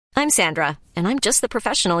I'm Sandra, and I'm just the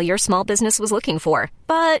professional your small business was looking for.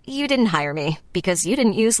 But you didn't hire me because you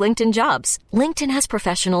didn't use LinkedIn Jobs. LinkedIn has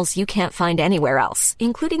professionals you can't find anywhere else,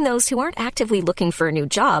 including those who aren't actively looking for a new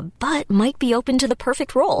job, but might be open to the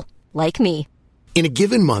perfect role, like me. In a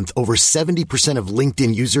given month, over 70% of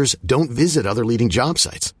LinkedIn users don't visit other leading job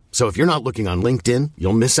sites. So if you're not looking on LinkedIn,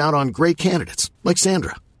 you'll miss out on great candidates like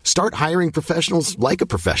Sandra. Start hiring professionals like a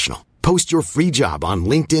professional. Post your free job on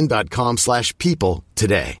linkedin.com/people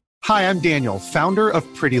today. Hi, I'm Daniel, founder of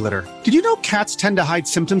Pretty Litter. Did you know cats tend to hide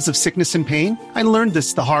symptoms of sickness and pain? I learned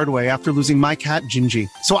this the hard way after losing my cat, Gingy.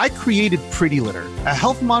 So I created Pretty Litter, a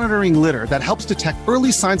health monitoring litter that helps detect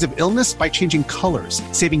early signs of illness by changing colors,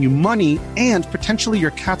 saving you money and potentially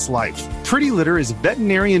your cat's life. Pretty Litter is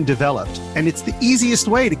veterinarian developed, and it's the easiest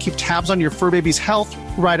way to keep tabs on your fur baby's health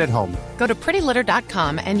right at home. Go to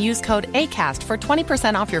prettylitter.com and use code ACAST for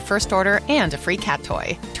 20% off your first order and a free cat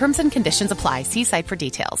toy. Terms and conditions apply. See site for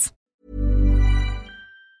details.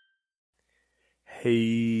 Hey,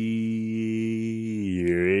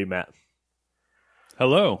 Matt.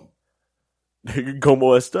 Hello.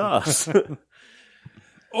 ¿Cómo estás?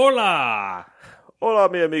 Hola. Hola,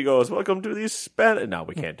 mi amigos. Welcome to the Spanish. No,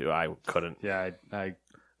 we can't do. I couldn't. Yeah,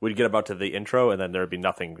 We'd get about to the intro, and then there'd be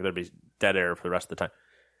nothing. There'd be dead air for the rest of the time.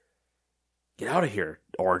 Get out of here.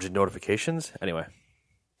 Origin notifications. Anyway,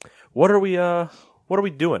 what are we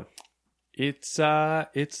doing? It's the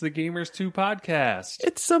Gamers 2 podcast.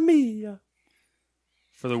 It's a me.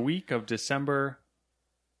 For the week of December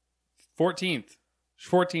 14th.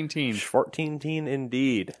 14teen. 14teen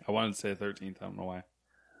indeed. I wanted to say 13th. I don't know why.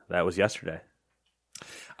 That was yesterday.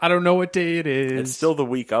 I don't know what day it is. It's still the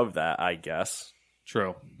week of that, I guess.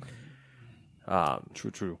 True.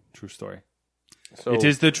 True story. So it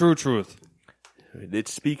is the true truth. It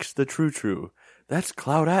speaks the true. That's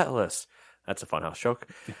Cloud Atlas. That's a Funhouse joke.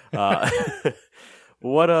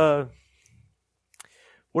 What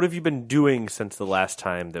have you been doing since the last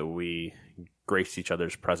time that we graced each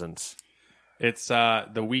other's presence? It's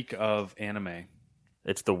the week of anime.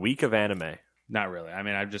 It's the week of anime. Not really. I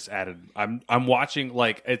mean, I've just added. I'm watching.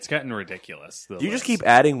 Like, it's getting ridiculous. Do you just keep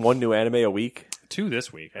adding one new anime a week? 2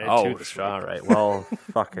 this week. I had 2 this week. All right. Well,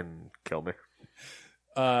 fucking kill me.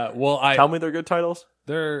 Tell me they're good titles.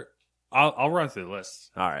 I'll run through the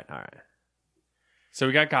list. All right. So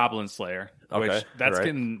we got Goblin Slayer. Okay, which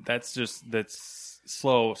that's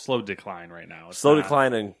slow decline right now. It's slow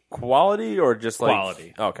decline in quality or just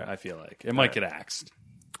quality. Okay, I feel like it might get axed.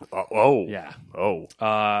 Yeah.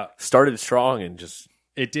 Started strong and just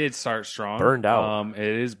it did start strong. Burned out.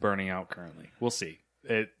 It is burning out currently. We'll see.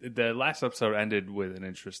 The last episode ended with an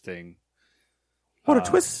interesting. What a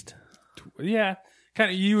twist! Yeah, kind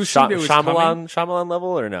of. You assumed it was Shyamalan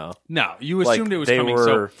level or no? No, you assumed it was they coming.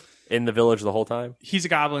 Were in the village the whole time. He's a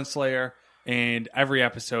Goblin Slayer, and every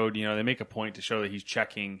episode, they make a point to show that he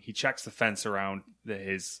checks the fence around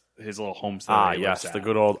his little homestead. Yes, the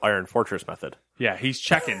good old Iron Fortress method. Yeah, he's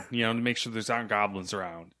checking, to make sure there's not goblins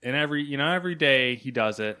around. And every day he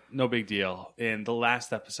does it, no big deal. And the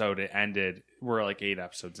last episode it ended, we're like 8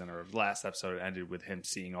 episodes in, or the last episode it ended with him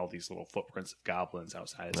seeing all these little footprints of goblins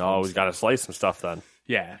outside his homestead. He's got to slice some stuff then.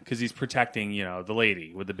 Yeah, because he's protecting, the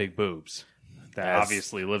lady with the big boobs that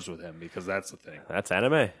obviously lives with him, because that's the thing. That's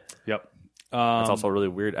anime. Yep. That's also a really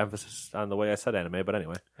weird emphasis on the way I said anime, but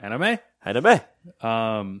anyway. Anime.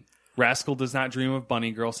 Rascal Does Not Dream of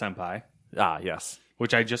Bunny Girl Senpai. Yes.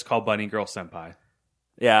 Which I just call Bunny Girl Senpai.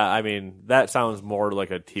 Yeah, I mean, that sounds more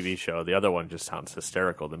like a TV show. The other one just sounds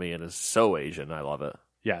hysterical to me and is so Asian. I love it.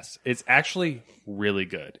 Yes, it's actually really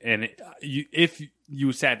good. And if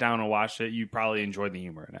you sat down and watched it, you probably enjoyed the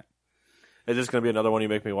humor in it. Is this going to be another one you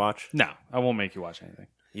make me watch? No, I won't make you watch anything.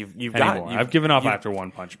 I've given up after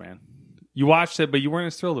One Punch Man. You watched it, but you weren't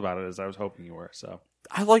as thrilled about it as I was hoping you were. So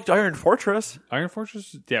I liked Iron Fortress.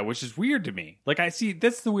 Which is weird to me. Like, I see,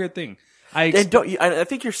 that's the weird thing. I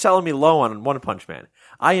think you're selling me low on One Punch Man.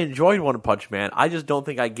 I enjoyed One Punch Man. I just don't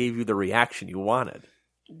think I gave you the reaction you wanted.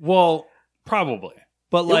 Well, probably,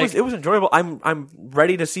 but it was enjoyable. I'm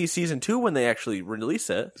ready to see season 2 when they actually release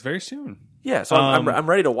it. It's very soon. Yeah, so I'm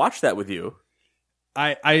ready to watch that with you.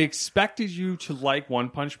 I expected you to like One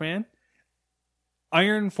Punch Man.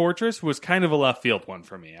 Iron Fortress was kind of a left field one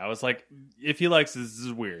for me. I was like, if he likes this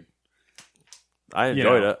is weird. I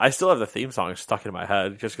enjoyed it. I still have the theme song stuck in my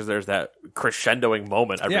head just because there's that crescendoing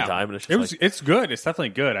moment every time. And it's good. It's definitely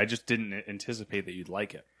good. I just didn't anticipate that you'd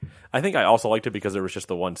like it. I think I also liked it because there was just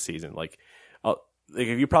the one season. Like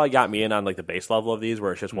you probably got me in on like the base level of these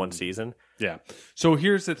where it's just one season. Yeah. So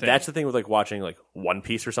here's the thing. That's the thing with like watching like One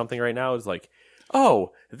Piece or something right now is like,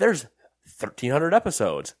 oh, there's 1,300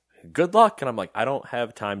 episodes. good luck. And I'm like, I don't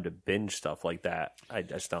have time to binge stuff like that. I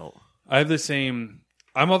just don't. I'm of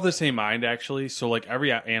the same mind, actually. So, like,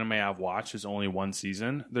 every anime I've watched is only one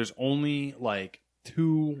season. There's only, like,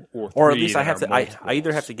 2 or 3. Or at least I have to. I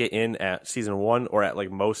either have to get in at season 1 or at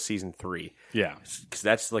like most season 3. Yeah, because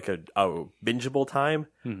that's like a bingeable time.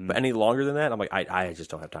 But any longer than that, I'm like, I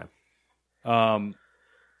just don't have time.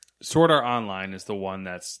 Sword Art Online is the one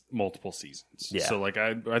that's multiple seasons. Yeah. So, like,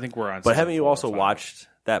 I think we're on. But haven't you 4 or also 5. watched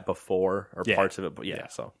that before or parts of it? But Yeah.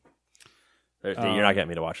 so you're not getting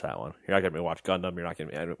me to watch that one. You're not getting me to watch Gundam. You're not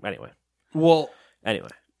getting me anyway. Well, Anyway,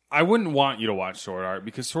 I wouldn't want you to watch Sword Art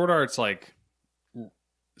because Sword Art's like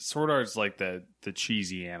the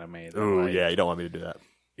cheesy anime. That, ooh, like, yeah, you don't want me to do that.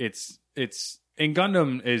 It's and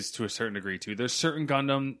Gundam is to a certain degree too. There's certain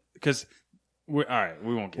Gundam because all right,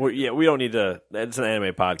 we won't get. Well, yeah, we don't need to. It's an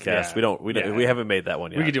anime podcast. Yeah. We haven't made that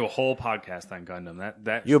one yet. We could do a whole podcast on Gundam. That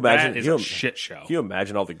that is a shit show. Can you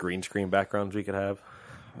imagine all the green screen backgrounds we could have?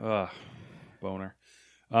 Boner.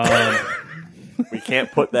 We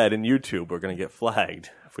can't put that in YouTube. We're gonna get flagged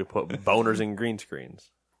if we put boners in green screens.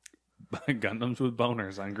 Gundams with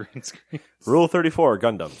boners on green screen. Rule 34: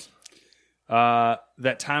 Gundams.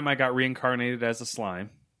 That time I got reincarnated as a slime.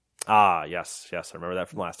 Ah, yes, I remember that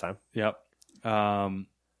from last time. Yep. Now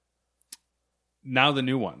the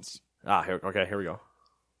new ones. Here we go.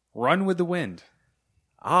 Run with the Wind.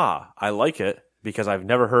 Ah, I like it because I've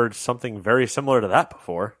never heard something very similar to that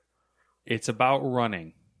before. It's about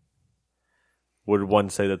running. Would one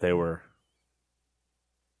say that they were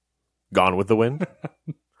Gone with the Wind?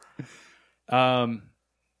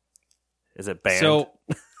 Is it banned? So,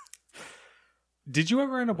 did you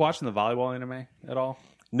ever end up watching the volleyball anime at all?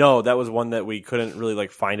 No, that was one that we couldn't really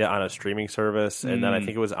like find it on a streaming service, and then I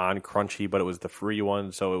think it was on Crunchy, but it was the free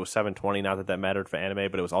one, so it was $7.20. Not that mattered for anime,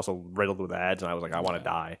 but it was also riddled with ads, and I was like, I want to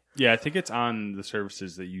die. Yeah, I think it's on the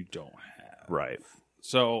services that you don't have. Right.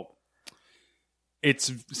 So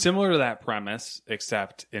it's similar to that premise,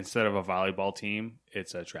 except instead of a volleyball team,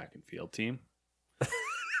 it's a track and field team.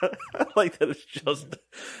 I like that it's just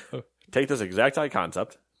take this exact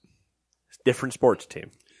concept, different sports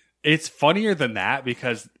team. It's funnier than that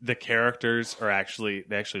because the characters they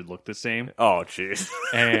actually look the same. Oh, jeez.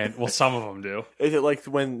 And well, some of them do. Is it like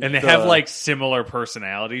when and they have like similar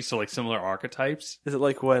personalities, so like similar archetypes? Is it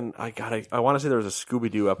like when I want to say there was a Scooby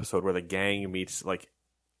Doo episode where the gang meets like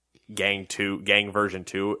gang version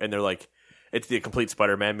 2, and they're like, it's the complete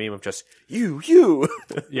Spider-Man meme of just you.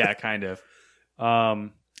 Yeah, kind of.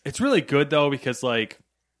 It's really good though because like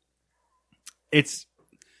it's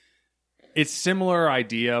similar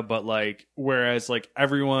idea, but like whereas like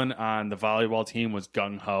everyone on the volleyball team was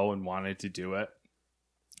gung ho and wanted to do it,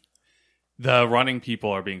 the running people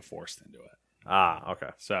are being forced into it. Ah, okay.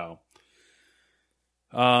 So,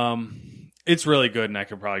 it's really good, and I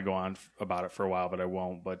could probably go on about it for a while, but I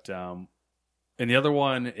won't. But and the other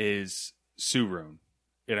one is Surun,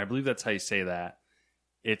 and I believe that's how you say that.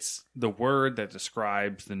 It's the word that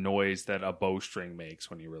describes the noise that a bowstring makes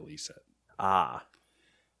when you release it. Ah.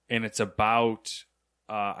 And it's about,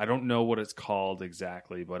 I don't know what it's called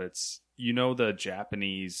exactly, but it's, the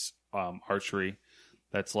Japanese archery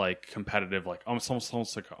that's like competitive, like almost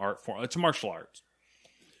like an art form. It's a martial art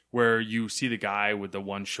where you see the guy with the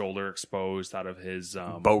one shoulder exposed out of his...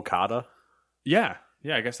 Bokata? Yeah,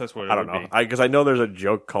 I guess that's what it I don't know. Because I know there's a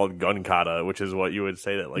joke called gun kata, which is what you would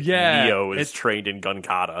say that like Neo is trained in gun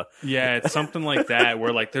kata. Yeah, it's something like that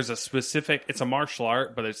where like there's a specific, it's a martial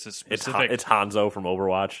art, but it's a specific... It's Hanzo from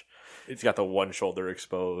Overwatch. It's got the one shoulder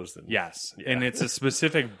exposed. And, yes, yeah. And it's a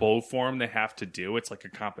specific bow form they have to do. It's like a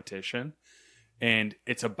competition, and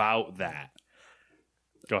it's about that.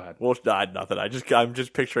 Go ahead. Well, nothing. I'm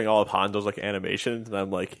just picturing all of Hanzo's like animations, and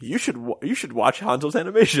I'm like, you should watch Hanzo's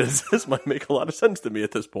animations. This might make a lot of sense to me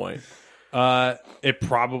at this point. It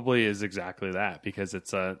probably is exactly that because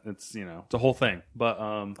it's a whole thing. But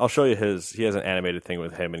I'll show you his. He has an animated thing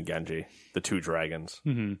with him and Genji, the two dragons.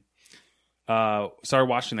 Mm-hmm. Started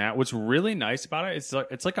watching that. What's really nice about it is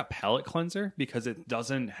it's like a palate cleanser because it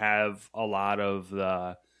doesn't have a lot of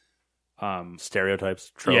the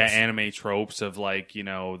stereotypes, tropes. Yeah, anime tropes of like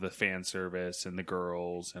the fan service and the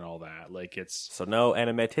girls and all that. Like it's no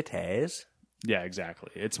anime titties. Yeah,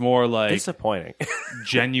 exactly. It's more like disappointing.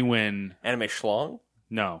 Genuine anime schlong.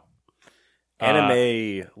 No,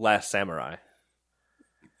 anime Last Samurai.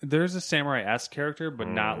 There's a samurai-esque character, but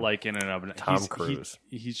not like in and of it. Tom Cruise.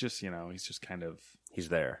 He's just, he's just kind of... He's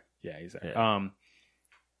there. Yeah, he's there. Yeah.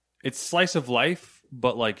 It's slice of life,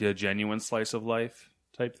 but like a genuine slice of life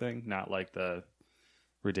type thing. Not like the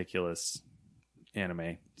ridiculous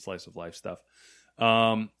anime slice of life stuff.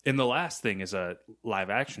 And the last thing is a live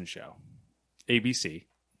action show. ABC.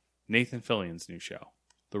 Nathan Fillion's new show,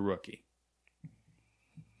 The Rookie.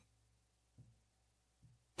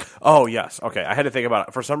 Oh, yes. Okay, I had to think about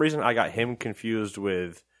it. For some reason, I got him confused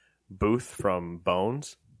with Booth from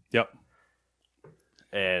Bones. Yep.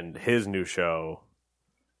 And his new show,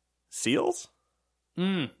 Seals?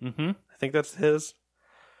 Mm-hmm. I think that's his.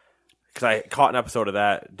 Because I caught an episode of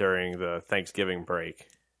that during the Thanksgiving break.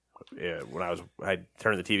 When I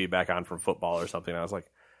turned the TV back on from football or something. And I was like,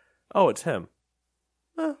 oh, it's him.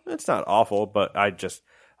 It's not awful, but I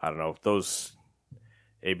don't know. Those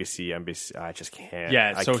ABC, NBC, I just can't.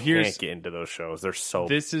 Yeah, so I can't get into those shows. They're so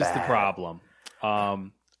This is bad. the problem.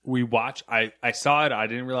 We watch. I saw it. I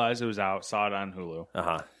didn't realize it was out. Saw it on Hulu.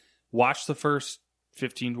 Uh-huh. Watched the first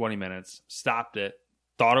 15, 20 minutes. Stopped it.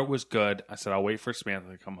 Thought it was good. I said, I'll wait for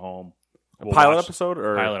Samantha to come home. Pilot episode?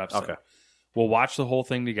 Or Pilot episode. Okay. We'll watch the whole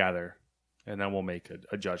thing together, and then we'll make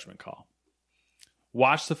a judgment call.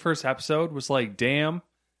 Watched the first episode. Was like, damn,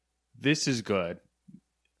 this is good.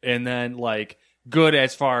 And then, like, good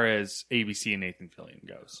as far as ABC and Nathan Fillion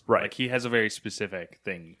goes. Right. Like, he has a very specific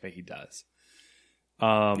thing that he does.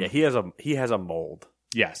 Yeah, he has a mold.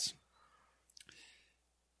 Yes.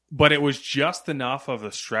 But it was just enough of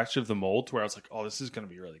a stretch of the mold to where I was like, oh, this is going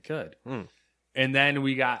to be really good. Mm. And then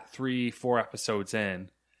we got 3-4 episodes in,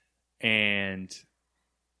 and,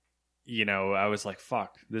 you know, I was like,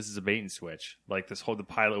 fuck, this is a bait and switch. Like, the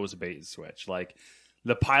pilot was a bait and switch. Like,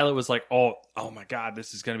 the pilot was like, oh my God,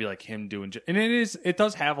 this is going to be like him doing, and it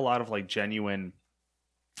does have a lot of like genuine,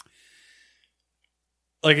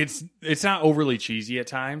 like it's not overly cheesy at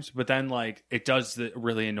times, but then like it does the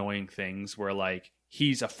really annoying things where like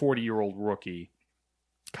he's a 40-year-old rookie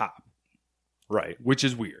cop, Right. which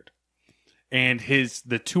is weird. And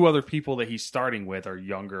the two other people that he's starting with are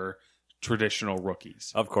younger traditional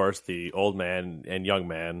rookies Of course, the old man and young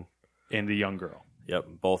man. and the young girl. Yep,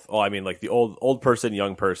 both. Oh, I mean, like the old person,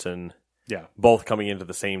 young person, Yeah. both coming into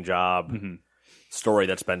the same job. Mm-hmm. Story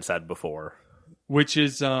that's been said before. Which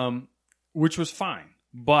was fine.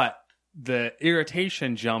 But the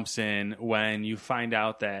irritation jumps in when you find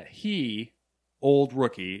out that old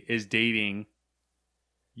rookie, is dating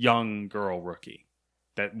young girl rookie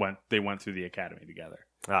they went through the academy together.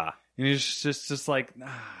 Ah, And it's just like,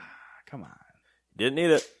 come on. didn't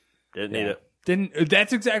need it. Didn't need it.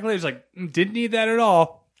 That's exactly, it's like, didn't need that at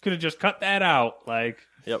all. Could have just cut that out. Like,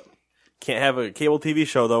 Yep. Can't have a cable TV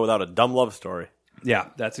show though without a dumb love story. yeah,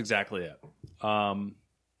 that's exactly it.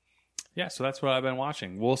 Yeah, so that's what I've been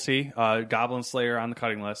watching. We'll see. Goblin Slayer on the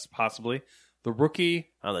cutting list, possibly. The Rookie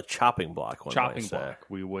On the chopping block. One chopping might say.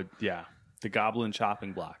 block. The Goblin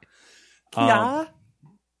chopping block. Yeah.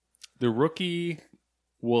 The Rookie,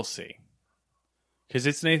 we'll see. Because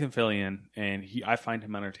it's Nathan Fillion, and I find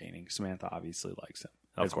him entertaining. Samantha obviously likes him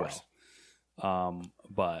Of course. well.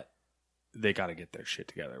 But they got to get their shit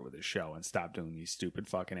together with his show and stop doing these stupid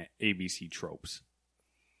fucking ABC tropes.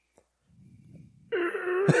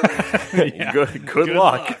 Yeah. Good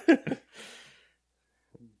luck.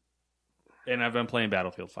 And I've been playing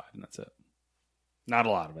Battlefield 5, and that's it. Not a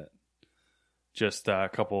lot of it. Just a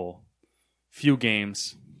few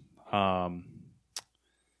games. As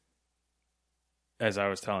I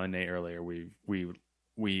was telling Nate earlier, we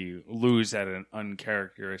lose at an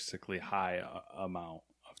uncharacteristically high amount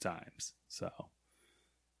of times. So,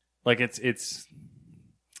 like it's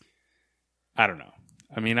I don't know.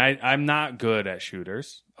 I mean, I'm not good at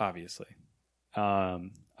shooters, obviously.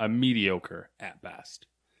 I'm mediocre at best.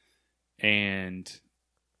 And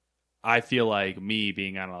I feel like me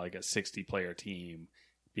being on a 60-player team,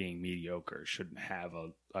 being mediocre, shouldn't have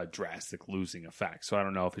a drastic losing effect. So I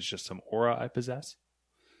don't know if it's just some aura I possess.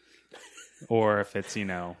 Or if it's,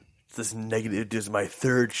 This negative, does my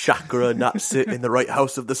third chakra not sit in the right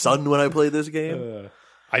house of the sun when I play this game?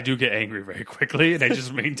 I do get angry very quickly, and I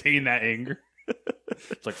just maintain that anger.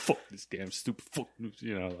 It's like, fuck this game, stupid, fuck,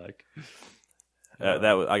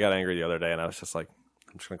 I got angry the other day, and I was just like,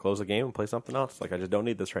 I'm just going to close the game and play something else. Like, I just don't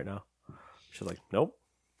need this right now. She's like, nope.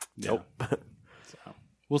 Yeah. Nope. So,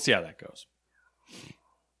 we'll see how that goes.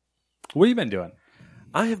 What have you been doing?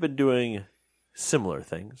 I have been doing similar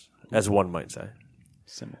things, as one might say.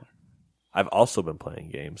 Similar. I've also been playing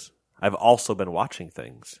games. I've also been watching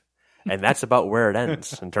things. And that's about where it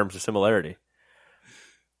ends in terms of similarity.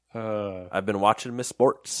 I've been watching Miss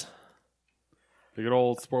Sports. The good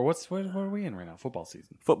old sport. What are we in right now? Football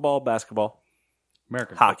season. Football, basketball,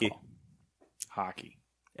 American hockey. football. Hockey.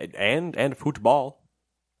 And football.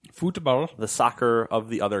 Football. The soccer of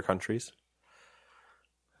the other countries,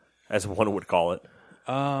 as one would call it.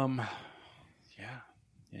 Yeah.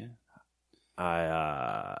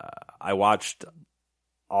 I watched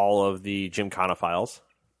all of the Gymkhana files.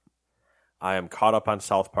 I am caught up on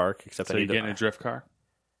South Park, except So I you need getting to. a drift car?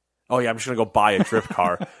 Oh yeah, I'm just gonna go buy a drift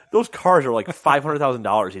car. Those cars are like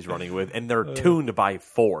 $500,000 he's running with, and they're tuned by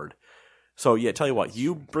Ford. So yeah, tell you what,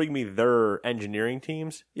 you bring me their engineering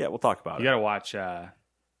teams. Yeah, we'll talk about You it. got to watch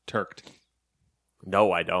Turked.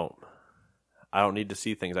 No, I don't. I don't need to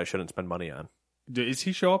see things I shouldn't spend money on. Is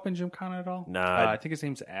he show up in Gymkhana at all? Nah. I think his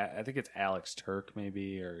name's. I think it's Alex Turk,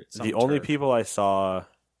 maybe, or The only Turk. people I saw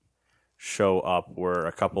show up were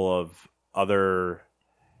a couple of other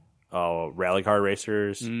rally car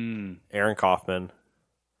racers, Aaron Kaufman,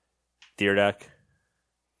 Deerdeck,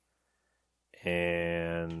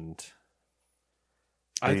 and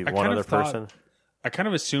maybe one kind other of thought- person. I kind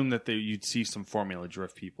of assumed that you'd see some Formula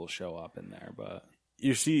Drift people show up in there, but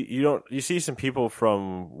You see some people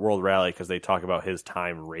from World Rally because they talk about his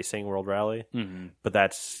time racing World Rally, but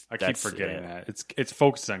that's I keep forgetting that it's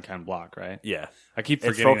focused on Ken Block, right? Yeah, I keep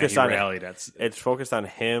It's forgetting focused that on he it. rallied. it's focused on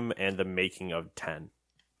him and the making of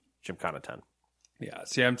Gymkhana 10. Yeah.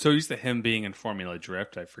 See, I'm so used to him being in Formula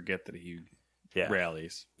Drift, I forget that he Yeah,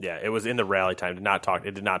 rallies. yeah, it was in the rally time.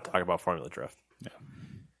 It did not talk about Formula Drift. Yeah.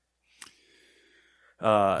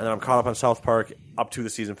 And then I'm caught up on South Park up to the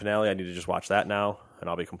season finale. I need to just watch that now, and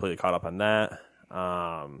I'll be completely caught up on that.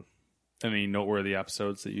 Any noteworthy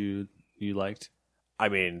episodes that you liked? I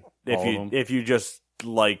mean, All of them? if you just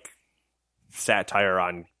like satire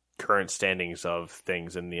on current standings of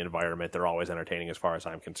things in the environment, they're always entertaining as far as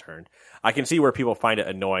I'm concerned. I can see where people find it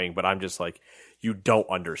annoying, but I'm just like, you don't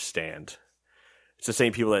understand. It's the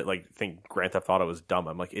same people that like think Grand Theft Auto is dumb.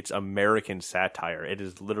 I'm like, it's American satire. It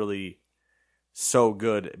is literally so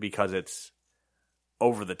good because it's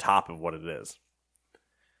over the top of what it is.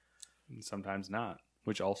 And sometimes not,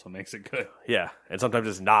 which also makes it good. Yeah, and sometimes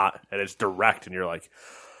it's not, and it's direct, and you're like,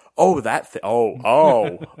 oh, that thing.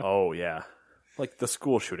 Oh, yeah. Like the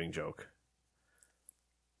school shooting joke.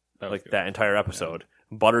 That was Like good. that entire episode.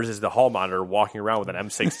 Butters is the hall monitor walking around with an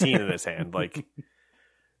M16 in his hand. Like,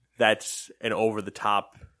 that's an over the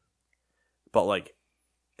top, but like,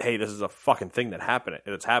 hey, this is a fucking thing that's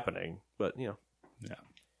happening. But, you know. Yeah.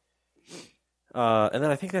 And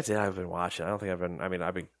then I think that's it I've been watching. I've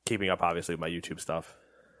been keeping up, obviously, with my YouTube stuff.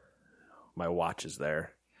 My watch is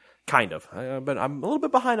there. Kind of. But I'm a little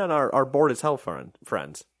bit behind on our Bored as Hell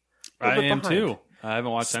friends. I am too. I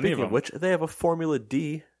haven't watched any of Speaking them. of which, they have a Formula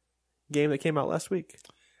D game that came out last week.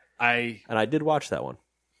 And I did watch that one.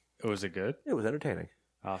 Was it good? It was entertaining.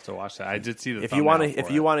 I'll have to watch that. I did see the. If you want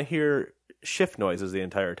to hear shift noises the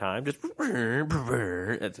entire time, just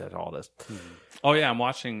that's all it is. Oh yeah, I'm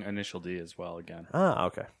watching Initial D as well again. Ah,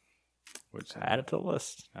 okay. Which Add it to the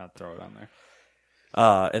list. I'll throw it on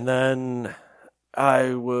there. And then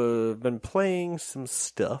I've been playing some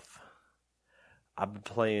stuff. I've been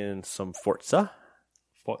playing some Forza.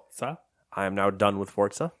 Forza. I am now done with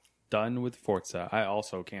Forza. Done with Forza. I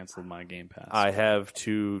also canceled my Game Pass. I have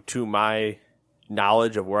to my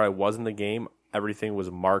knowledge of where I was in the game, everything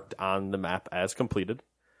was marked on the map as completed.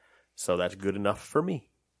 So that's good enough for me.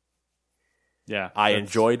 Yeah. I that's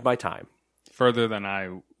enjoyed my time. further than I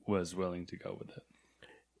was willing to go with it.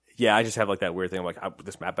 Yeah, I just have like that weird thing. I'm like,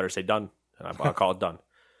 this map better say done, and I'll call it done.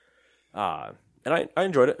 And I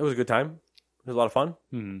enjoyed it. It was a good time. It was a lot of fun.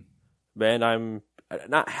 Mm-hmm. And I'm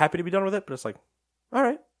not happy to be done with it, but it's like, all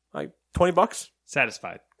right, like $20,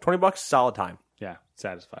 Satisfied. $20, solid time. Yeah,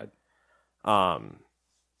 satisfied.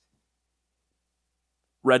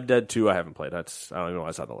 Red Dead 2, I haven't played. I don't even know why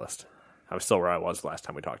it's on the list. I'm still where I was last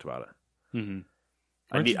time we talked about it.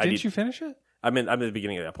 Mm-hmm. Didn't you finish it? I'm in the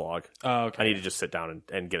beginning of the epilogue. Oh, okay. I need to just sit down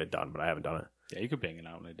and get it done, but I haven't done it. Yeah, you could bang it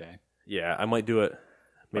out in a day. Yeah, I might do it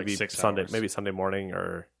maybe Like 6 Sunday, hours. maybe Sunday morning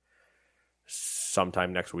or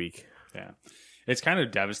sometime next week. Yeah. It's kind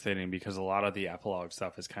of devastating because a lot of the epilogue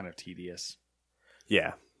stuff is kind of tedious.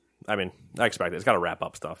 Yeah, I mean, I expect it. It's got to wrap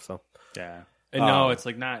up stuff. So Yeah. And no, it's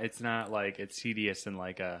like not. It's not like it's tedious in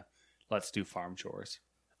like a let's do farm chores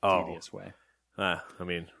tedious way. I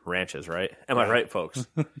mean, ranches, right? Am I right, folks?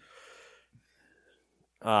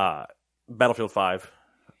 Battlefield 5.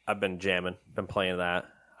 I've been jamming, been playing that.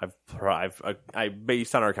 I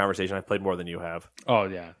based on our conversation, I've played more than you have. Oh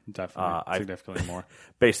yeah, definitely, significantly more.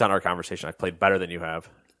 Based on our conversation, I've played better than you have.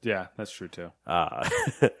 Yeah, that's true too.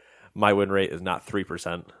 My win rate is not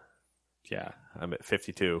 3%. Yeah, I'm at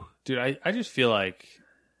 52. dude, I just feel like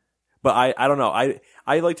But I don't know.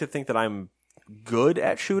 I like to think that I'm good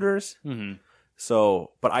at shooters. Mm-hmm.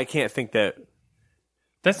 So, but I can't think that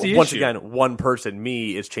that's the once issue. again, one person,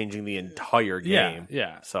 me, is changing the entire game.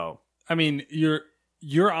 Yeah. So I mean,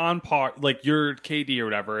 you're on par. Like your KD or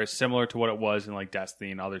whatever is similar to what it was in like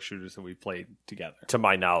Destiny and other shooters that we played together. to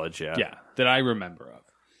my knowledge, yeah. Yeah, that I remember of.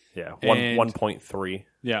 Yeah. And- 1.3.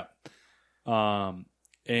 Yeah.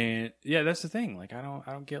 And yeah, that's the thing. Like, I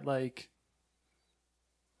don't get like,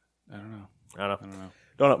 I don't know.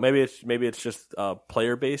 Don't know. Maybe it's just a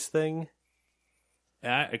player based thing.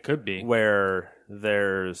 Yeah, it could be where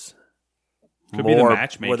there's be the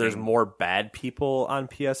matchmaking. Where there's more bad people on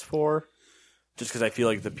PS4. Just because I feel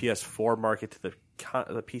like the PS4 market to the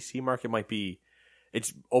PC market might be,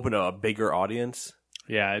 it's open to a bigger audience.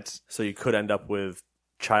 Yeah, so you could end up with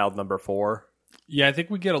child number 4. Yeah, I think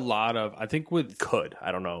we get a lot of. I think with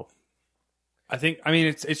I don't know. I mean,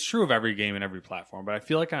 it's true of every game and every platform, but I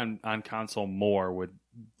feel like on console more with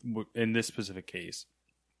in this specific case,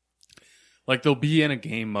 like they'll be in a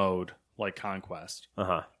game mode like Conquest,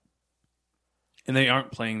 and they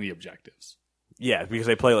aren't playing the objectives. Yeah, because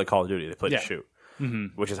they play like Call of Duty. They play to shoot,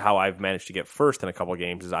 which is how I've managed to get first in a couple of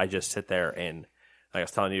games. Is I just sit there and, like I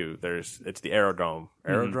was telling you, it's the aerodrome,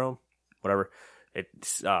 whatever.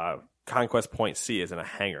 It's Conquest Point C is in a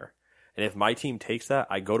hangar. And if my team takes that,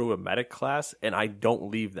 I go to a medic class and I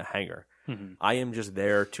don't leave the hangar. I am just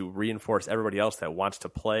there to reinforce everybody else that wants to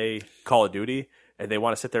play Call of Duty and they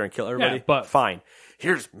want to sit there and kill everybody. Yeah, but fine.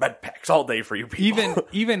 Here's med packs all day for you people.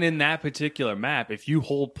 Even in that particular map, if you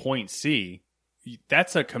hold Point C,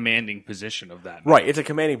 that's a commanding position of that map. Right, it's a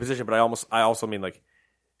commanding position, but I also mean like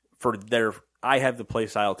I have the play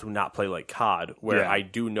style to not play like COD, where I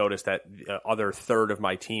do notice that the other third of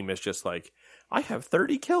my team is just like, I have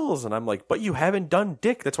 30 kills, and I'm like, but you haven't done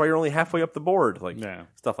dick. That's why you're only halfway up the board, like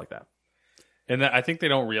stuff like that. And I think they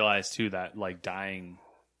don't realize too that like dying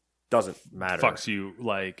doesn't matter. Fucks you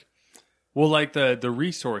like, well, like the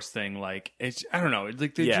resource thing. Like it's I don't know.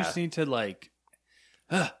 Like they just need to like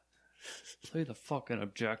play the fucking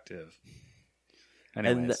objective.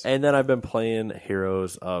 Anyways. And then I've been playing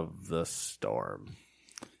Heroes of the Storm.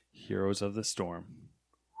 Heroes of the Storm.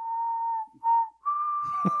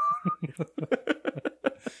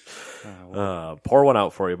 Pour one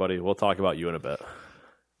out for you, buddy. We'll talk about you in a bit.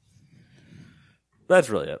 That's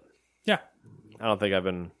really it. Yeah. I don't think I've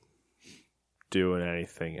been doing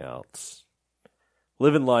anything else.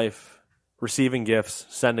 Living life, receiving gifts,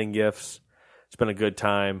 sending gifts. It's been a good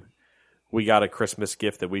time. We got a Christmas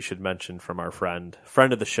gift that we should mention from our friend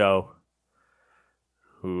of the show,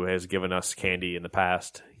 who has given us candy in the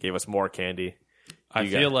past, gave us more candy. I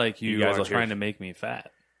feel like you are trying to make me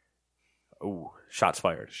fat. Ooh, shots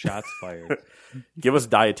fired. Shots fired. Give us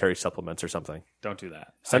dietary supplements or something. Don't do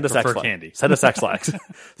that. Send us X-Lax. Candy. Send us X-Lax.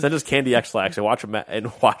 Send us candy X-Lax and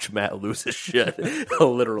watch Matt lose his shit.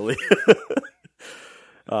 Literally.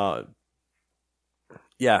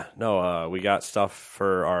 We got stuff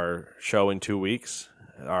for our show in 2 weeks.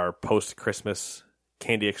 Our post-Christmas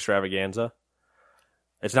candy extravaganza.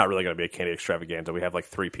 It's not really going to be a candy extravaganza. We have like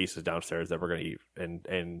 3 pieces downstairs that we're going to eat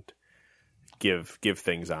and give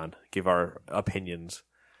things on, give our opinions.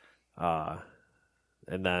 And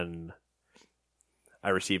then I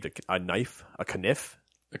received a knife, a kniff.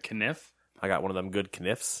 A kniff? I got one of them good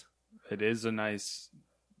kniffs. It is a nice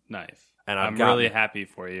knife. And I'm really happy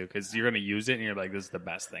for you because you're going to use it and you're like, this is the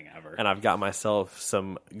best thing ever. And I've got myself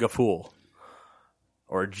some Gafool,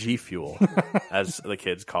 or G Fuel, as the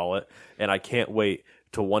kids call it. And I can't wait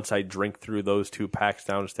to, once I drink through those 2 packs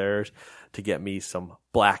downstairs, to get me some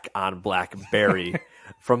black on black berry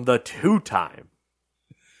from the 2-time.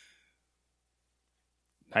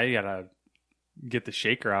 Now you got to get the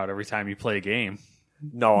shaker out every time you play a game.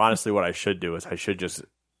 No, honestly, what I should do is I should just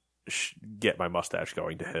get my mustache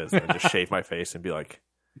going to his and just shave my face and be like,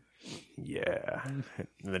 yeah. And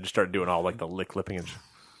then just start doing all like the lipping and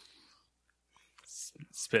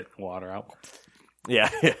spit water out. Yeah.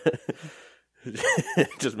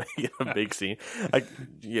 Just make it a big scene. I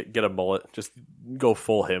get a mullet. Just go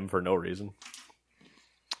full him for no reason.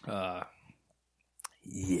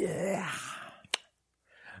 Yeah.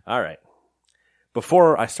 All right.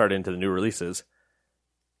 Before I start into the new releases,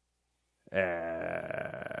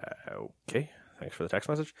 okay, thanks for the text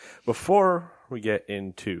message. Before we get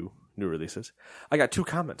into new releases, I got 2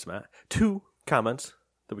 comments, Matt. 2 comments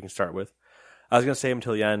that we can start with. I was going to save them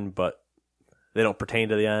till the end, but they don't pertain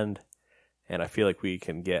to the end. And I feel like we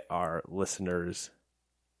can get our listeners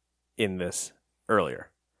in this earlier.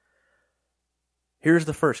 Here's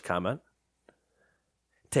the first comment.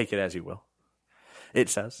 Take it as you will. It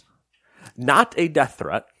says, not a death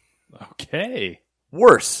threat. Okay.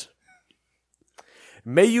 Worse.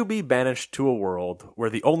 May you be banished to a world where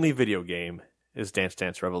the only video game is Dance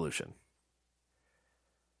Dance Revolution.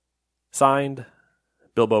 Signed,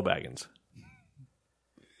 Bilbo Baggins.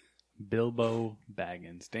 Bilbo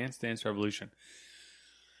Baggins. Dance Dance Revolution.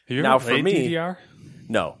 Have you ever played DDR?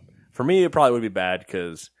 No. For me, it probably would be bad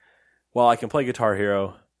because while I can play Guitar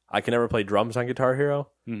Hero, I can never play drums on Guitar Hero,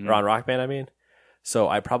 or on Rock Band, I mean. So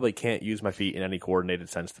I probably can't use my feet in any coordinated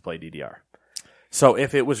sense to play DDR. So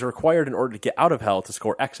if it was required in order to get out of hell to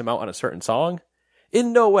score X amount on a certain song,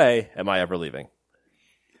 in no way am I ever leaving.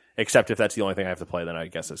 Except if that's the only thing I have to play, then I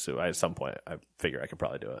guess at some point I figure I could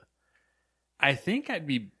probably do it. I think I'd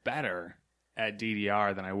be better at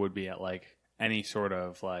DDR than I would be at like any sort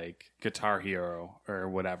of like Guitar Hero or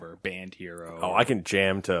whatever, Band Hero. Oh, I can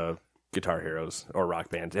jam to Guitar Heroes or Rock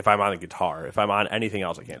Bands if I'm on a guitar. If I'm on anything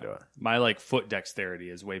else, I can't do it. My like foot dexterity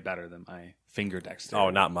is way better than my finger dexterity. Oh,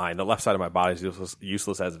 not mine. The left side of my body is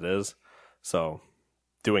useless as it is. So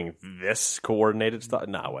doing this coordinated stuff,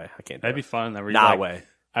 nah way. I can't do That'd be it. fun. Nah way.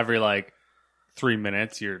 Every like 3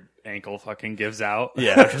 minutes, your ankle fucking gives out.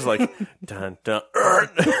 Yeah, just like dun dun.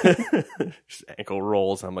 Just ankle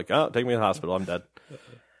rolls. I'm like, oh, take me to the hospital. I'm dead.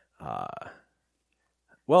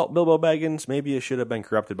 Well, Bilbo Baggins, maybe you should have been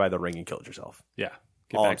corrupted by the ring and killed yourself. Yeah.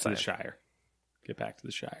 Get All back I'm to the saying. Shire. Get back to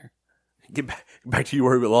the Shire. Get back to you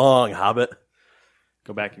where you belong, Hobbit.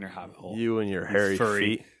 Go back in your hobbit hole. You and your hairy furry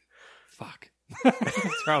feet. Fuck.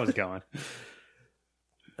 That's where I was going.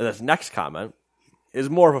 And this next comment is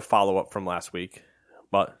more of a follow-up from last week,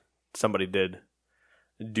 but somebody did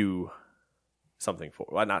do something for,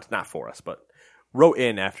 well, not for us, but wrote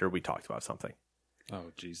in after we talked about something.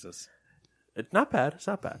 Oh, Jesus. It's not bad. It's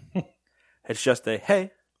not bad. It's just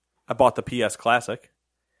hey, I bought the PS Classic.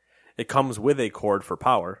 It comes with a cord for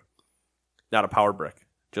power, not a power brick.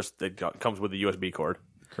 Just it comes with a USB cord.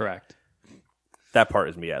 Correct. That part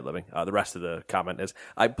is me ad-libbing. The rest of the comment is,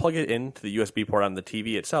 I plug it into the USB port on the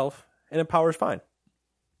TV itself, and it powers fine.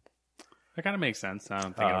 That kind of makes sense now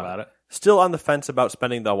I'm thinking about it. Still on the fence about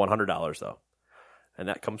spending the $100, though. And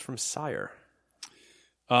that comes from Sire.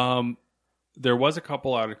 There was a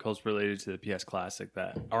couple articles related to the PS Classic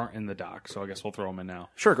that aren't in the doc, so I guess we'll throw them in now.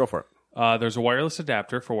 Sure, go for it. There's a wireless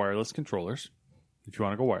adapter for wireless controllers, if you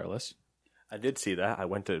want to go wireless. I did see that. I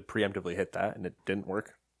went to preemptively hit that, and it didn't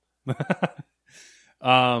work.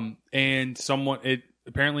 And it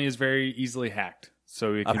apparently is very easily hacked.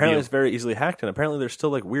 So it can apparently it's very easily hacked, and apparently there's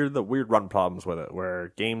still like weird run problems with it,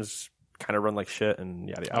 where games kind of run like shit and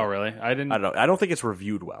yada yada. Oh, really? I don't know. I don't think it's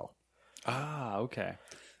reviewed well. Ah, okay.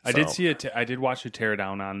 I did see it. I did watch a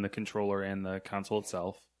teardown on the controller and the console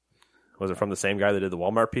itself. Was it from the same guy that did the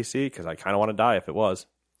Walmart PC? Because I kind of want to die if it was.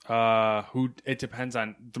 It depends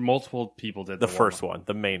on the multiple people did the first one,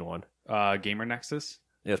 the main one. Gamer Nexus.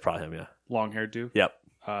 Yeah, it's probably him. Yeah, long haired dude. Yep.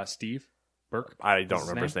 Steve Burke. I don't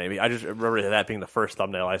remember his name. I just remember that being the first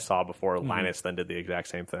thumbnail I saw before Linus then did the exact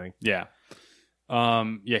same thing. Yeah.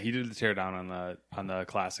 Yeah, he did the teardown on the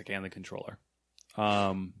Classic and the controller.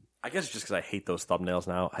 I guess it's just because I hate those thumbnails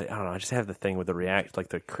now. I don't know. I just have the thing with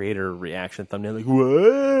the creator reaction thumbnail, like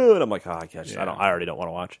whoa, and I'm like, I already don't want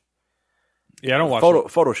to watch. Yeah, I don't watch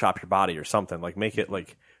Photoshop your body or something. Like make it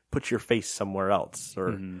like put your face somewhere else,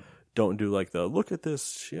 or don't do like the look at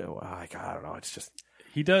this. I don't know. It's just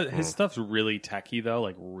he does his stuff's really techie though,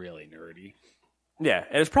 like really nerdy. Yeah,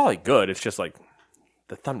 and it's probably good. It's just like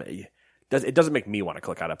the thumbnail. It doesn't make me want to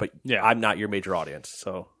click on it, but yeah. I'm not your major audience,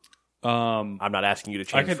 so I'm not asking you to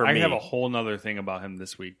change for me. I have a whole nother thing about him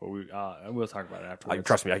this week, but we'll talk about it afterwards.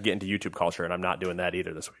 Trust me, I get into YouTube culture, and I'm not doing that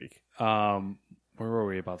either this week. Where were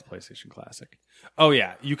we about the PlayStation Classic? Oh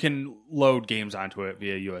yeah, you can load games onto it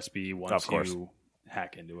via USB once you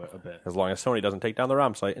hack into it a bit. As long as Sony doesn't take down the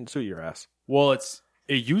ROM site and sue your ass. Well, it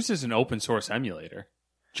uses an open source emulator,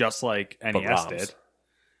 just like NES did.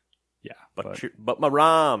 Yeah, but my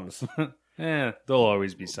ROMs, they'll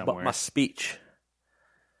always be somewhere. But my speech.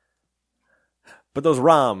 But those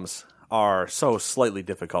ROMs are so slightly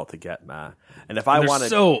difficult to get, Matt. And if they're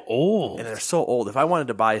so old. And they're so old. If I wanted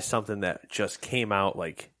to buy something that just came out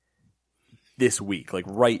like this week, like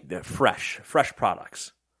fresh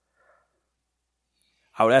products,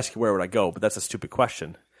 I would ask you where would I go, but that's a stupid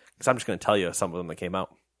question. Because I'm just going to tell you some of them that came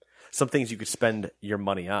out. Some things you could spend your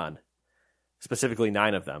money on. Specifically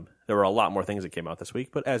 9 of them. There were a lot more things that came out this week,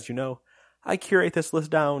 but as you know, I curate this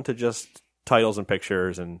list down to just titles and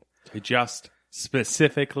pictures and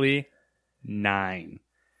specifically 9.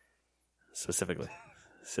 Specifically.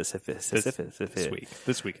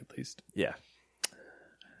 This week at least. Yeah.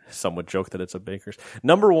 Some would joke that it's a Baker's.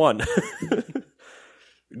 Number 1.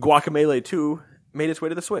 Guacamelee 2 made its way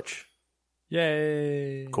to the Switch.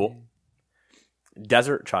 Yay. Cool.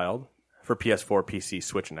 Desert Child for PS4, PC,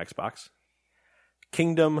 Switch, and Xbox.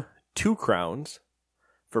 Kingdom 2 Crowns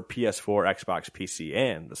for PS4, Xbox, PC,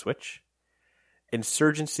 and the Switch.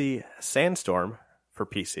 Insurgency Sandstorm for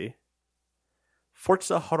PC.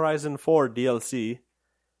 Forza Horizon 4 DLC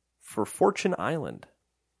for Fortune Island.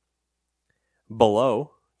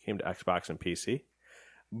 Below came to Xbox and PC.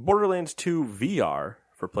 Borderlands 2 VR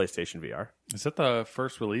for PlayStation VR. Is that the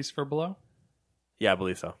first release for Below? Yeah, I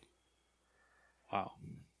believe so. Wow.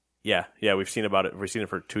 Yeah, we've seen about it. We've seen it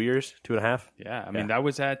for 2 years, 2.5. Yeah, I mean that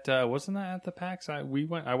was at wasn't that at the PAX? I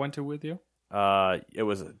went to with you. It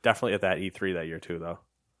was definitely at that E3 that year too, though.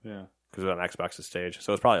 Yeah, because it was on Xbox's stage,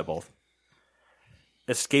 so it's probably at both.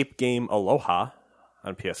 Escape game Aloha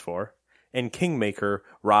on PS4 and Kingmaker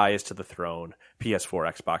Rise to the Throne,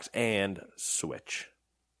 PS4, Xbox, and Switch.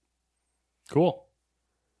 Cool.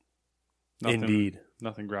 Indeed.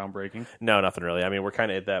 Nothing groundbreaking. No, nothing really. I mean, we're kind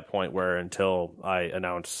of at that point where until I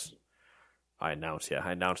announce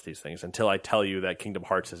these things. Until I tell you that Kingdom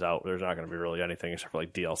Hearts is out, there's not going to be really anything except for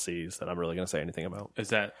like DLCs that I'm really going to say anything about. Is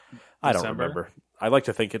that I don't remember. I like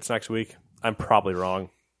to think it's next week. I'm probably wrong.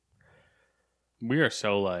 We are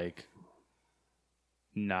so like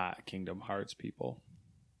not Kingdom Hearts people.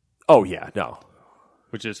 Oh yeah, no.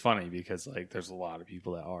 Which is funny because like there's a lot of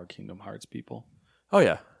people that are Kingdom Hearts people. Oh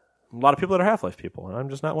yeah. A lot of people that are Half-Life people, and I'm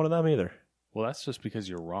just not one of them either. Well, that's just because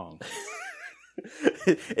you're wrong.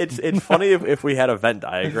 It's funny if we had a Venn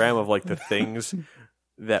diagram of like the things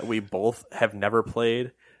that we both have never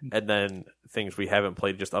played and then things we haven't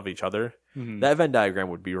played just of each other. Mm-hmm. That Venn diagram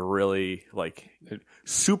would be really like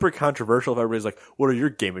super controversial if everybody's like, what are your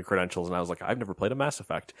gaming credentials? And I was like, I've never played a Mass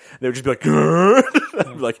Effect. And they would just be like,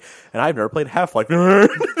 I'd be like, and I've never played Half-Life.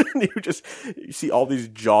 And you see all these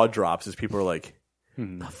jaw drops as people are like,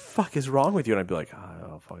 the fuck is wrong with you? And I'd be like,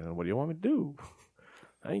 oh, fucking, what do you want me to do?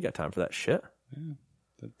 I ain't got time for that shit. Yeah,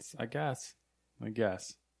 that's. I guess.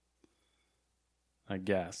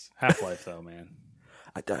 Half-Life though, man.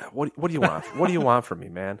 What do you want? What do you want from me,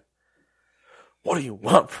 man? What do you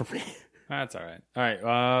want from me? That's all right. All right.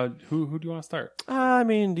 Who do you want to start? I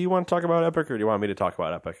mean, do you want to talk about Epic or do you want me to talk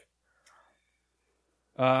about Epic?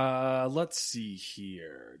 Let's see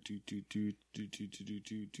here.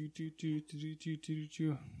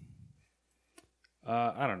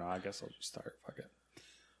 I don't know. I guess I'll just start. Fuck it.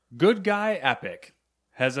 Good Guy Epic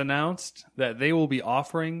has announced that they will be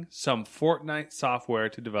offering some Fortnite software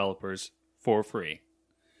to developers for free.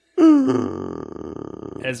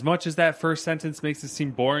 As much as that first sentence makes it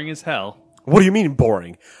seem boring as hell. What do you mean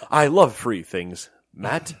boring? I love free things,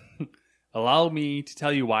 Matt. Allow me to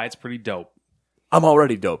tell you why it's pretty dope. I'm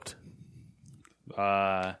already doped.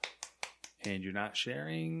 And you're not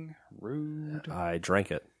sharing? Rude. I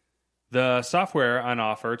drank it. The software on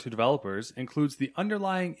offer to developers includes the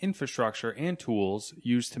underlying infrastructure and tools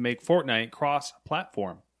used to make Fortnite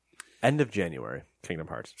cross-platform. End of January, Kingdom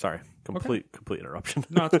Hearts. Sorry, complete interruption.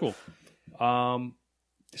 No, it's cool.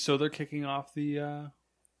 So they're kicking off the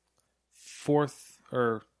fourth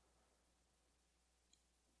or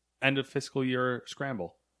end of fiscal year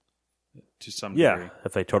scramble to some degree. Yeah,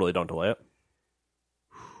 if they totally don't delay it.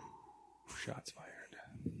 Shots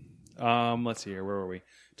fired. Let's see here. Where were we?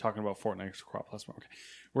 Talking about Fortnite cross-platform. Okay.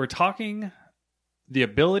 We're talking the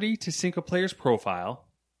ability to sync a player's profile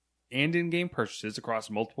and in-game purchases across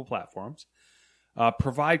multiple platforms,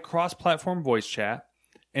 provide cross-platform voice chat,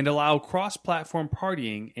 and allow cross-platform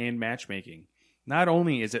partying and matchmaking. Not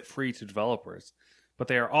only is it free to developers, but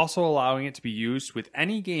they are also allowing it to be used with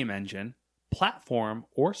any game engine, platform,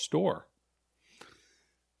 or store.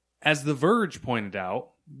 As The Verge pointed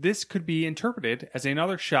out, this could be interpreted as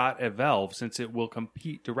another shot at Valve since it will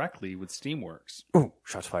compete directly with Steamworks. Ooh,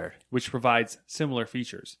 shots fired. Which provides similar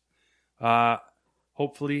features.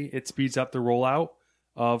 Hopefully it speeds up the rollout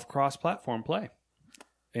of cross-platform play.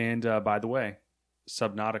 And by the way,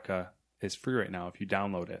 Subnautica is free right now if you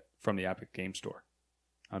download it from the Epic Game Store.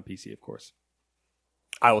 On PC, of course.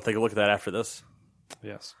 I will take a look at that after this.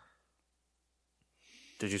 Yes.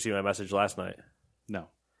 Did you see my message last night? No.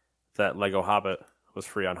 That Lego Hobbit was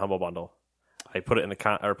free on Humble Bundle. I put it in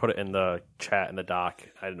the chat in the doc.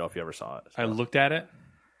 I didn't know if you ever saw it. So. I looked at it.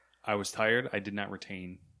 I was tired. I did not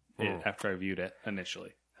retain it after I viewed it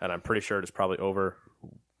initially. And I'm pretty sure it's probably over.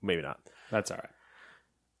 Maybe not. That's all right.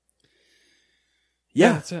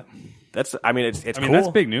 Yeah, that's it. It's cool. That's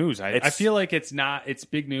big news. I feel like it's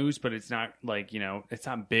big news, but it's not like, it's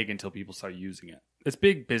not big until people start using it. It's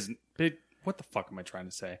big business. What the fuck am I trying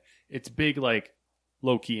to say? It's big, like,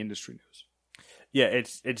 low-key industry news. Yeah,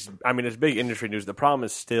 it's big industry news. The problem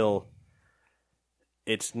is still,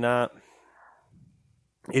 it's not,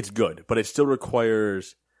 it's good, but it still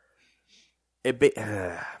requires,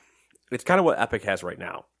 it's kind of what Epic has right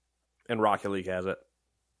now, and Rocket League has it,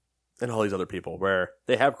 and all these other people, where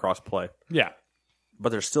they have cross-play. Yeah. But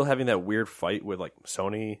they're still having that weird fight with, like,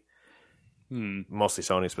 Sony, mostly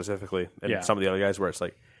Sony specifically, and some of the other guys, where it's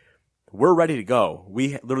like, we're ready to go.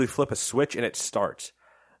 We literally flip a switch and it starts.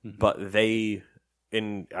 Mm-hmm. But they I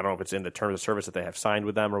don't know if it's in the terms of service that they have signed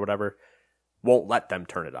with them or whatever, won't let them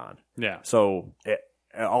turn it on. Yeah. So it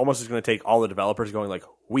almost is going to take all the developers going like,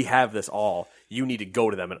 we have this all. You need to go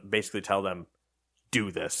to them and basically tell them,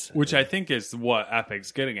 do this. Which I think is what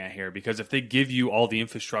Epic's getting at here, because if they give you all the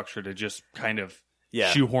infrastructure to just kind of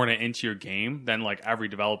shoehorn it into your game, then like every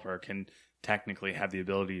developer can technically have the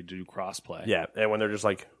ability to do crossplay. Yeah, and when they're just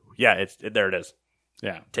like, yeah, there it is.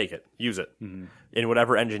 Yeah. Take it. Use it. Mm-hmm. In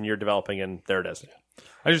whatever engine you're developing in, there it is.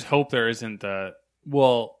 I just hope there isn't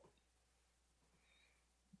well,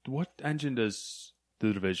 what engine does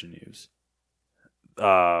The Division use?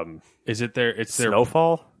 Is it it's their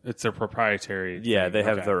Snowfall? It's their proprietary Yeah, thing. they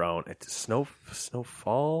have their own. It's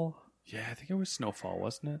Snowfall? Yeah, I think it was Snowfall,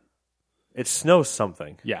 wasn't it? It's Snow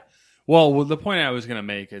something. Yeah. Well, the point I was going to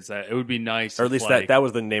make is that it would be nice, or at least that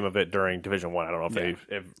was the name of it during Division 1. I don't know if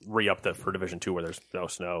they've re-upped it for Division 2 where there's no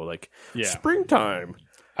snow. Like, springtime.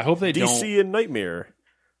 I hope they DC and Nightmare.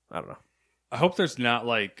 I don't know. I hope there's not,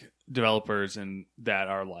 like, developers that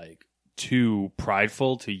are, like, too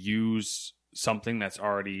prideful to use something that's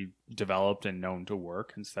already developed and known to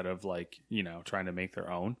work instead of, like, trying to make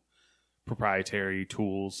their own proprietary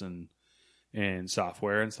tools and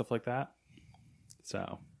software and stuff like that.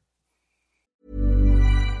 So...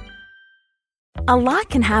 A lot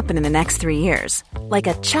can happen in the next 3 years. Like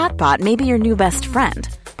a chatbot may be your new best friend.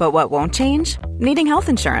 But what won't change? Needing health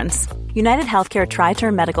insurance. United Healthcare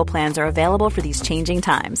Tri-Term Medical Plans are available for these changing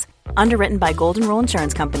times. Underwritten by Golden Rule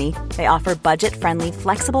Insurance Company, they offer budget-friendly,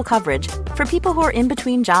 flexible coverage for people who are in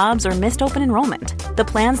between jobs or missed open enrollment. The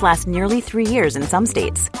plans last nearly 3 years in some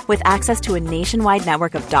states, with access to a nationwide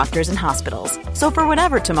network of doctors and hospitals. So for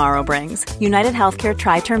whatever tomorrow brings, United Healthcare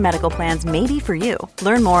Tri-Term Medical Plans may be for you.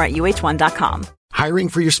 Learn more at uh1.com. Hiring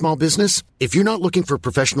for your small business? If you're not looking for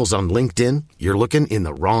professionals on LinkedIn, you're looking in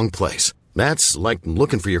the wrong place. That's like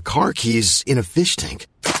looking for your car keys in a fish tank.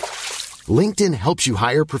 LinkedIn helps you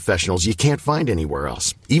hire professionals you can't find anywhere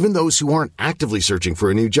else, even those who aren't actively searching for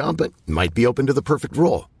a new job but might be open to the perfect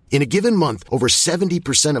role. In a given month, over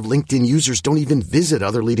 70% of LinkedIn users don't even visit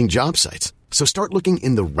other leading job sites. So start looking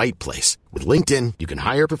in the right place. With LinkedIn, you can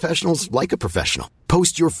hire professionals like a professional.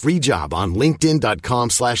 Post your free job on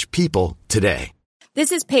linkedin.com/people today.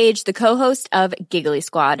 This is Paige, the co-host of Giggly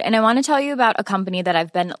Squad, and I want to tell you about a company that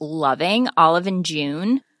I've been loving, Olive &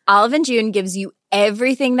 June. Olive & June gives you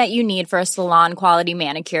everything that you need for a salon-quality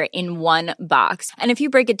manicure in one box. And if you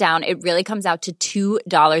break it down, it really comes out to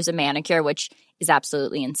 $2 a manicure, which is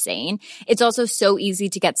absolutely insane. It's also so easy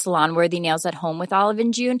to get salon-worthy nails at home with Olive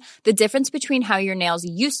 & June. The difference between how your nails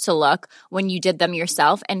used to look when you did them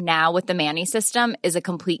yourself and now with the Mani system is a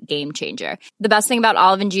complete game changer. The best thing about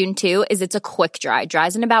Olive & June, too, is it's a quick dry.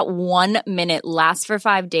 Dries in about 1 minute, lasts for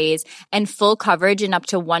 5 days, and full coverage in up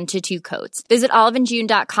to 1 to 2 coats. Visit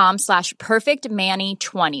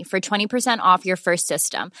oliveandjune.com/perfectmani20 for 20% off your first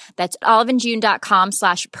system. That's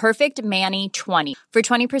oliveandjune.com/perfectmani20 for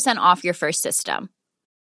 20% off your first system.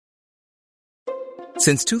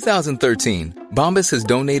 Since 2013, Bombas has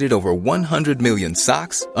donated over 100 million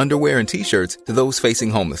socks, underwear, and T-shirts to those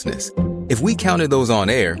facing homelessness. If we counted those on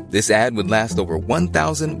air, this ad would last over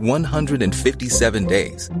 1,157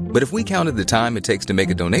 days. But if we counted the time it takes to make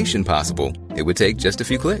a donation possible, it would take just a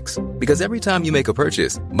few clicks. Because every time you make a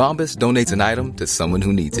purchase, Bombas donates an item to someone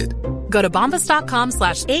who needs it. Go to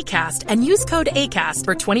bombas.com/ACAST and use code ACAST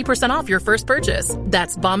for 20% off your first purchase.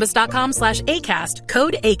 That's bombas.com/ACAST,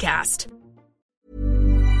 code ACAST.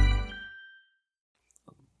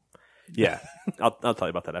 Yeah, I'll tell you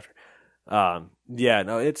about that after. I'm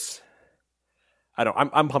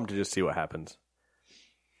pumped to just see what happens.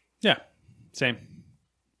 Yeah, same.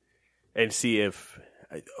 And see if,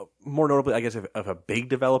 more notably, I guess, if a big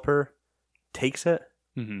developer takes it.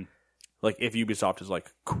 Mm-hmm. Like, if Ubisoft is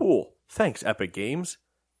like, cool, thanks, Epic Games.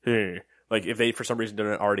 Like, if they, for some reason,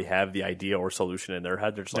 don't already have the idea or solution in their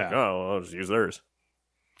head, they're just like, oh, I'll just use theirs.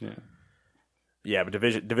 Yeah. Yeah, but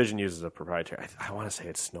Division uses a proprietary. I want to say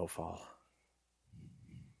it's Snowfall.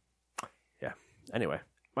 Yeah. Anyway,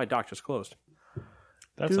 my dock just closed.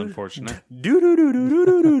 That's unfortunate.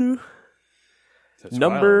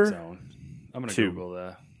 Number I'm going to 2.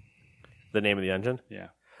 Google the name of the engine. Yeah.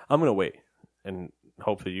 I'm going to wait and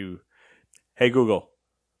hopefully you. Hey Google.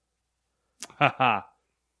 Haha.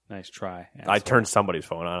 Nice try. I turned somebody's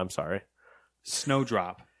phone on. I'm sorry.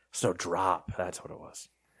 Snowdrop. Snowdrop. That's what it was.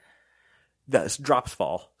 That's drops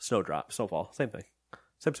fall. Snowdrop. Snowfall. Same thing.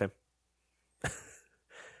 Same.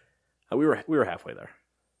 We were halfway there.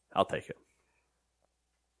 I'll take it.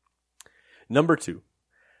 Number 2.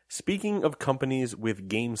 Speaking of companies with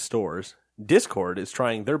game stores, Discord is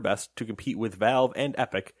trying their best to compete with Valve and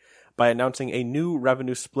Epic by announcing a new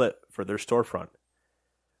revenue split for their storefront.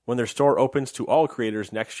 When their store opens to all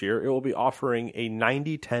creators next year, it will be offering a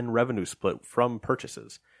 90-10 revenue split from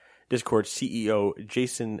purchases. Discord CEO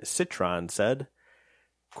Jason Citron said,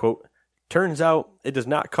 quote, "Turns out it does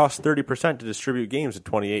not cost 30% to distribute games in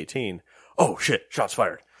 2018. Oh shit, shots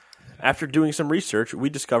fired. After doing some research, we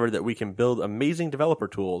discovered that we can build amazing developer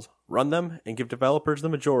tools, run them, and give developers the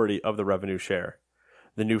majority of the revenue share."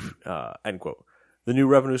 The new, end quote. The new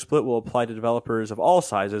revenue split will apply to developers of all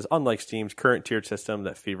sizes, unlike Steam's current tiered system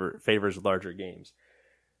that favors larger games.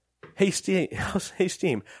 Hey Steam, how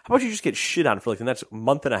about you just get shit on for like the next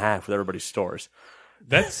month and a half with everybody's stores?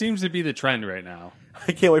 That seems to be the trend right now.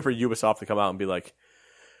 I can't wait for Ubisoft to come out and be like,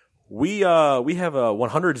 we have a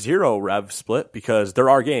 100-0 rev split because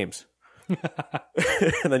there are games.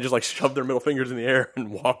 And then just like shove their middle fingers in the air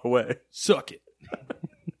and walk away. Suck it.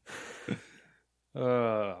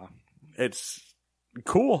 It's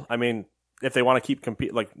cool. I mean, if they want to keep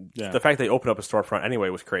compete, like the fact they opened up a storefront anyway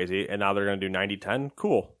was crazy, and now they're going to do 90-10.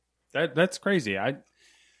 Cool. That's crazy. I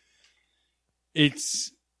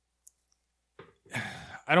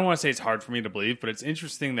don't want to say it's hard for me to believe, but it's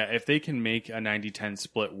interesting that if they can make a 90-10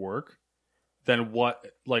 split work, then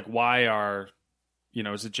why are,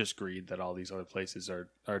 is it just greed that all these other places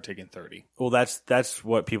are taking 30? Well, that's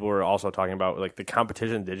what people were also talking about, like the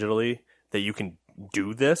competition digitally, that you can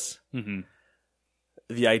do this. Mm-hmm.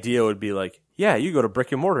 The idea would be like, yeah, you go to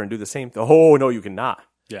brick and mortar and do the same thing. Oh, no, you cannot.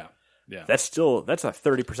 Yeah. That's a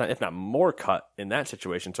 30%, if not more, cut in that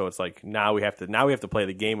situation. So it's like now we have to play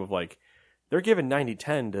the game of like, they're given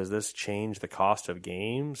 90-10. Does this change the cost of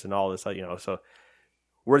games and all this? So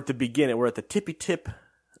we're at the beginning. We're at the tippy tip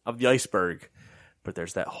of the iceberg, but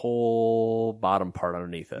there's that whole bottom part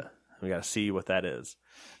underneath it. We got to see what that is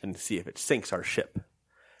and see if it sinks our ship,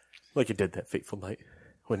 like it did that fateful night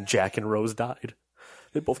when Jack and Rose died.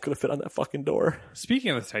 They both could have fit on that fucking door.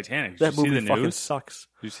 Speaking of the Titanic, that movie see the fucking news? Sucks.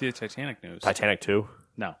 Did you see the Titanic news? Titanic 2?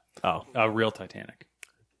 No. Oh. Real Titanic.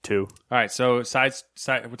 2. All right, so side.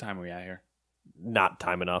 What time are we at here? Not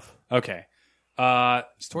time enough. Okay.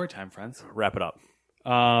 Story time, friends. Wrap it up.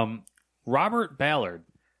 Robert Ballard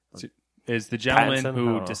is the gentleman Pattinson?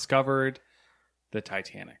 who discovered the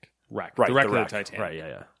Titanic wreck. Right, the wreck the wreck. of the Titanic. Right,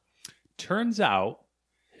 yeah. Turns out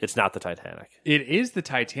it's not the Titanic. It is the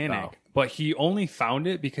Titanic, but he only found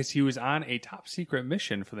it because he was on a top secret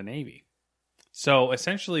mission for the Navy. So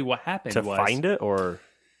essentially what happened was... To find it, or...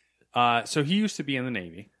 So he used to be in the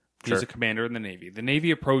Navy. He was a commander in the Navy. The Navy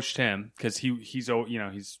approached him because he's one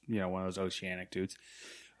of those oceanic dudes.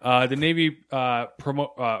 The Navy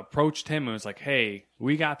approached him and was like, "Hey,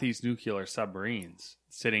 we got these nuclear submarines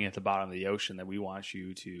sitting at the bottom of the ocean that we want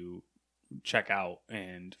you to check out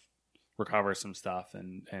and recover some stuff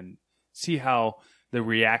and see how the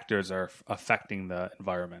reactors are affecting the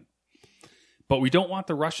environment. But we don't want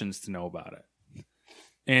the Russians to know about it."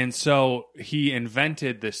 And so he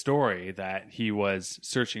invented the story that he was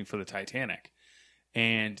searching for the Titanic.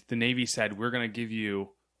 And the Navy said, "We're going to give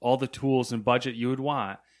you all the tools and budget you would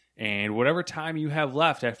want. And whatever time you have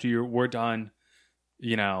left after we're done,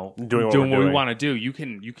 doing what we want to do, you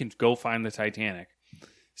can go find the Titanic."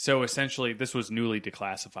 So essentially, this was newly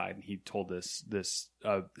declassified, and he told this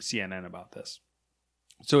CNN about this.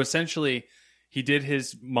 So essentially, he did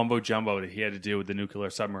his mumbo jumbo that he had to do with the nuclear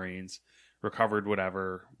submarines, recovered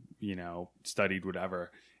whatever, studied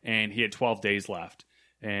whatever, and he had 12 days left.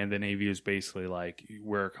 And the Navy was basically like,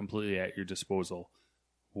 "We're completely at your disposal.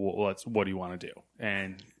 What do you want to do?"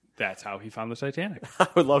 And that's how he found the Titanic. I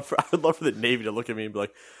would love for the Navy to look at me and be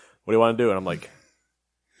like, "What do you want to do?" And I'm like,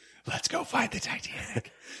 "Let's go find the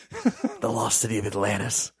Titanic." The lost city of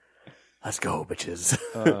Atlantis. Let's go, bitches.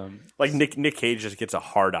 Like Nick Cage just gets a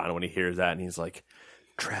hard on when he hears that, and he's like,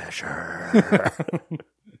 "Treasure."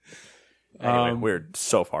 Anyway, we're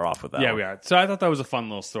so far off with that. Yeah, we are. So I thought that was a fun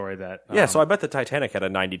little story. That so I bet the Titanic had a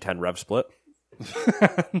 90-10 rev split.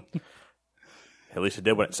 At least it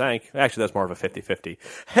did when it sank. Actually, that's more of a 50-50.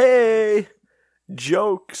 Hey!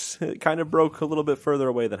 Jokes. It kind of broke a little bit further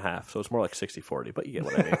away than half, so it's more like 60-40, but you get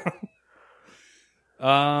what I mean.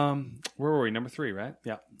 Where were we? Number 3, right?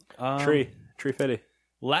 Yeah. Tree Fitty.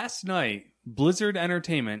 Last night, Blizzard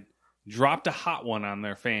Entertainment dropped a hot one on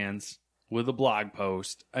their fans with a blog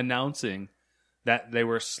post announcing that they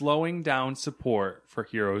were slowing down support for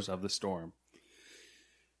Heroes of the Storm.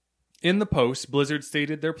 In the post, Blizzard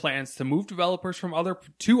stated their plans to move developers from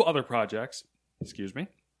two other projects,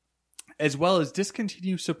 as well as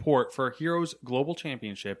discontinue support for Heroes Global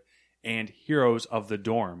Championship and Heroes of the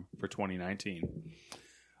Dorm for 2019.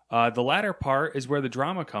 The latter part is where the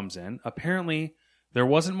drama comes in. Apparently, there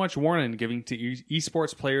wasn't much warning given to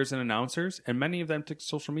esports players and announcers, and many of them took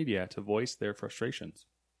social media to voice their frustrations.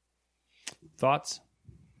 Thoughts?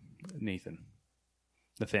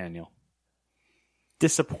 Nathaniel.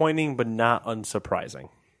 Disappointing, but not unsurprising.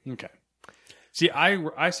 Okay. See,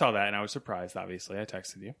 I saw that and I was surprised, obviously. I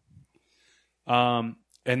texted you. And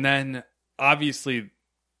then, obviously,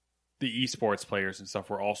 the esports players and stuff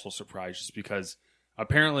were also surprised just because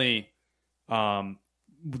apparently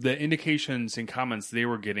the indications and comments they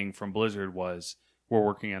were getting from Blizzard was we're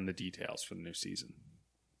working on the details for the new season.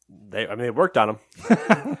 They worked on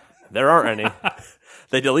them. There aren't any.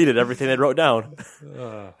 They deleted everything they wrote down.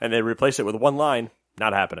 And they replaced it with one line.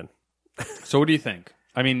 Not happening. So what do you think?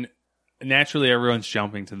 I mean, naturally everyone's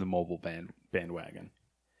jumping to the mobile bandwagon.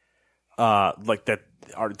 Like that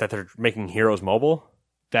they're making Heroes mobile?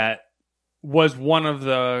 That was one of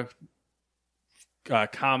the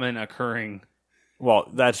common occurring Well,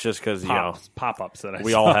 that's just because, pop-ups that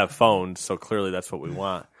we all have phones, so clearly that's what we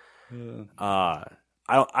want. I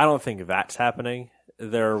don't think that's happening.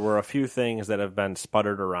 There were a few things that have been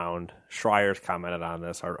sputtered around. Schreier's commented on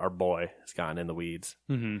this. Our boy has gotten in the weeds.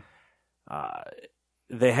 Mm-hmm.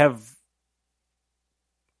 They have.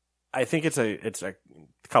 I think it's a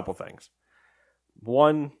couple things.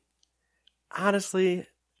 One, honestly,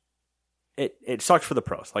 it sucks for the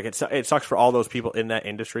pros. Like it sucks for all those people in that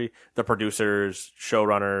industry: the producers,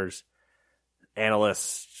 showrunners,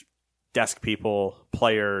 analysts, desk people,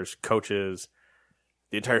 players, coaches,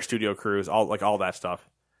 the entire studio crews, all that stuff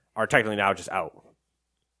are technically now just out.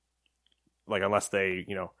 Like unless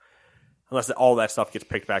all that stuff gets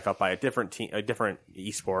picked back up by a different team, a different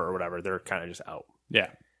esport or whatever, they're kind of just out. Yeah.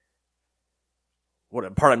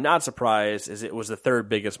 What part I'm not surprised is it was the third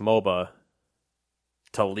biggest MOBA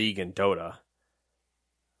to League and Dota.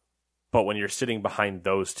 But when you're sitting behind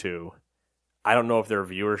those two, I don't know if their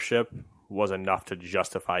viewership was enough to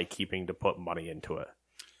justify keeping to put money into it.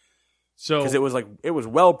 So because it was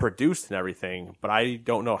well produced and everything, but I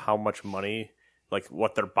don't know how much money, like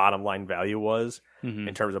what their bottom line value was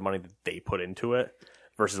in terms of money that they put into it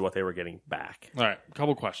versus what they were getting back. All right, a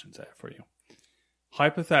couple questions I have for you.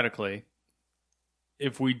 Hypothetically,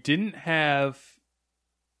 if we didn't have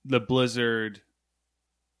the Blizzard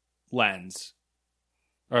lens,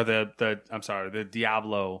 or the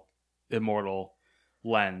Diablo Immortal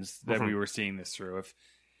lens that we were seeing this through,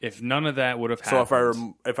 if none of that would have happened.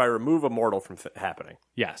 So if I remove Immortal from happening,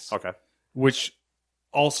 yes, okay, which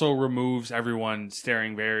also removes everyone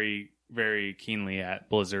staring very, very keenly at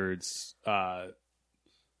Blizzard's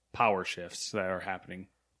power shifts that are happening,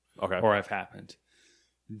 or have happened.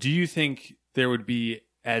 Do you think there would be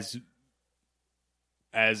as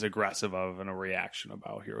aggressive of a reaction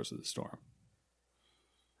about Heroes of the Storm?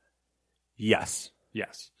 Yes.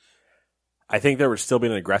 Yes. I think there would still be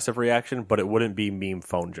an aggressive reaction, but it wouldn't be meme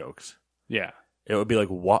phone jokes. Yeah. It would be like,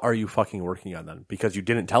 what are you fucking working on then? Because you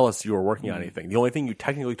didn't tell us you were working on anything. The only thing you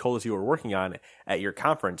technically told us you were working on at your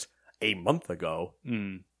conference a month ago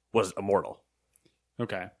was Immortal.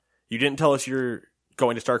 Okay. You didn't tell us you're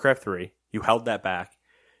going to StarCraft 3. You held that back.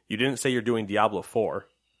 You didn't say you're doing Diablo 4.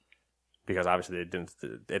 Because obviously they didn't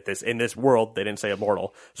in this world they didn't say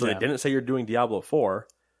Immortal. So they didn't say you're doing Diablo 4.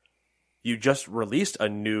 You just released a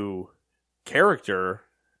new character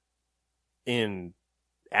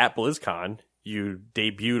at BlizzCon. You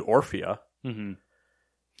debuted Orphea. Mm-hmm.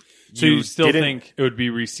 So you still think it would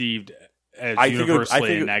be received as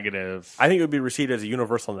universally negative? I think it would be received as a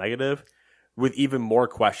universal negative with even more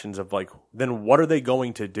questions of like, then what are they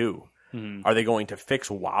going to do? Mm-hmm. Are they going to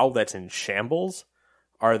fix WoW that's in shambles?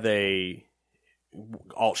 Are they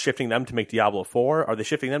all shifting them to make Diablo 4? Are they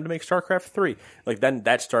shifting them to make StarCraft 3? Like then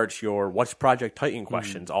that starts your what's Project Titan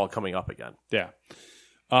questions all coming up again. Yeah.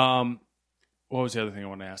 What was the other thing I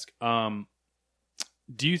want to ask?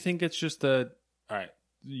 Do you think it's just all right,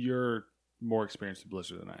 you're more experienced with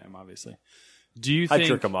Blizzard than I am, obviously. Do you think... I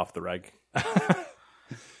jerk them off the reg.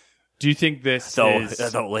 Do you think this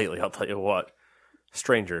is... Though lately, I'll tell you what.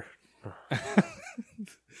 Stranger.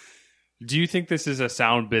 Do you think this is a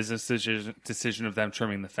sound business decision of them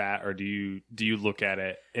trimming the fat, or do you look at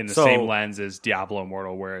it in the same lens as Diablo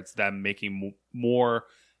Immortal, where it's them making more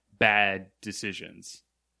bad decisions?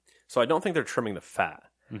 So I don't think they're trimming the fat.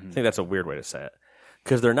 Mm-hmm. I think that's a weird way to say it.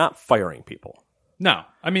 Because they're not firing people. No.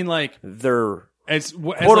 I mean, like... They're,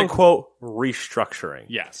 quote-unquote, restructuring.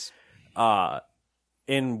 Yes.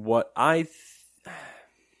 In what I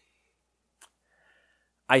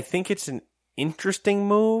think it's an interesting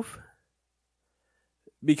move...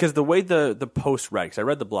 Because the way the post regs, I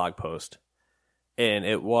read the blog post, and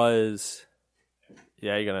it was,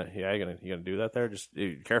 you're gonna do that there. Just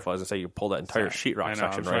be careful, as I say, you pull that entire sheetrock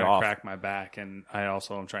section right off. I'm trying to crack my back, and I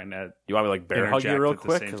also am trying to. You want me to bear hug you real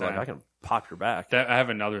quick? Because I can pop your back. I have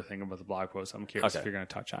another thing about the blog post. I'm curious if you're going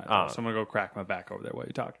to touch on it. So I'm going to go crack my back over there while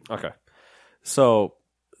you're talking. Okay. So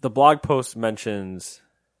the blog post mentions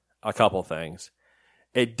a couple things.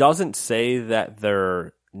 It doesn't say that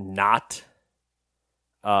they're not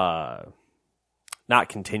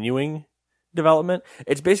continuing development.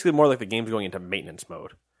 It's basically more like the game's going into maintenance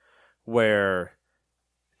mode, where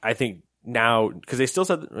I think now, because they still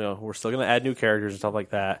said, we're still going to add new characters and stuff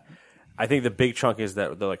like that. I think the big chunk is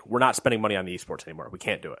that they're like, we're not spending money on the esports anymore. We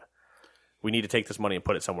can't do it. We need to take this money and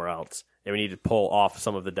put it somewhere else. And we need to pull off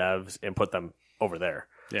some of the devs and put them over there.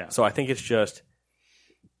 Yeah. So I think it's just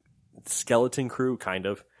skeleton crew, kind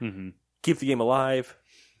of. Mm-hmm. Keep the game alive,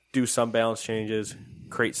 do some balance changes,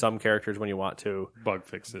 create some characters when you want to. Bug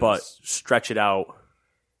fixes. But stretch it out.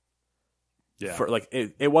 Yeah. For, like,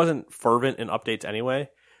 it wasn't fervent in updates anyway,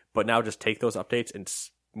 but now just take those updates and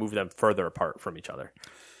move them further apart from each other.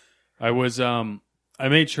 I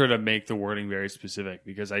made sure to make the wording very specific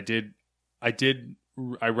because I read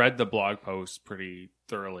the blog post pretty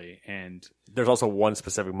thoroughly, and there's also one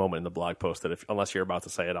specific moment in the blog post that unless you're about to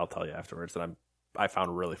say it, I'll tell you afterwards, that I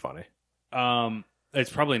found really funny. It's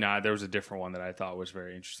probably not. There was a different one that I thought was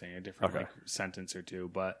very interesting, a different like sentence or two,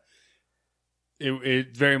 but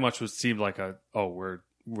it very much seemed like we're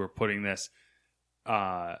putting this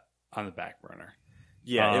on the back burner.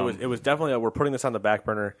 Yeah, it was definitely we're putting this on the back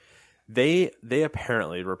burner. They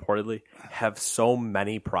apparently, reportedly, have so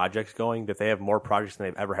many projects going that they have more projects than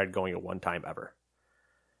they've ever had going at one time ever.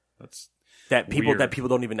 That people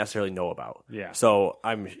don't even necessarily know about. Yeah. So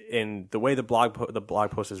I'm in the way the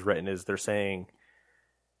blog post is written is they're saying,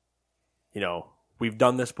 we've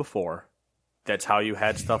done this before. That's how you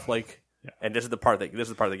had stuff like, and this is the part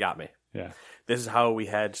that got me. Yeah. This is how we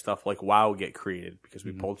had stuff like WoW get created because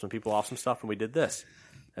we pulled some people off some stuff and we did this.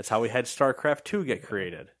 That's how we had StarCraft 2 get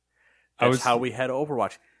created. That's how we had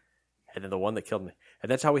Overwatch. And then the one that killed me.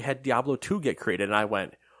 And that's how we had Diablo 2 get created. And I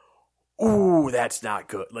went, ooh, that's not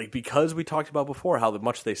good. Like, because we talked about before how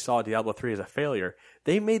much they saw Diablo 3 as a failure,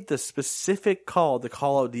 they made the specific call to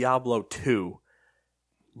call out Diablo 2,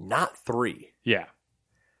 not 3. Yeah.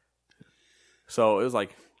 So it was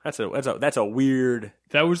like, that's a weird...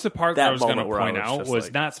 That was the part that I was going to point out was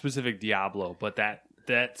like, not specific Diablo, but that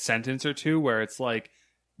sentence or two where it's like,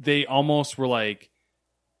 they almost were like,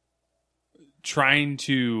 trying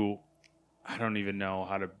to, I don't even know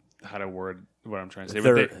how to word what I'm trying to say.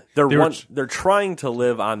 They're trying to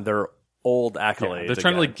live on their old accolades. Yeah, they're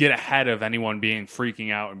trying to like get ahead of anyone being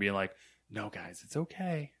freaking out and being like, "No, guys, it's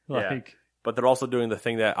okay." Like, but they're also doing the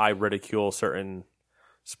thing that I ridicule certain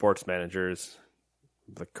sports managers,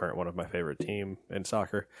 the current one of my favorite team in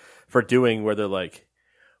soccer, for doing, where they're like,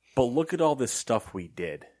 "But look at all this stuff we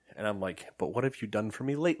did," and I'm like, "But what have you done for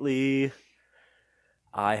me lately?"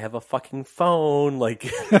 I have a fucking phone. Like,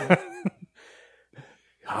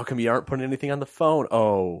 how come you aren't putting anything on the phone?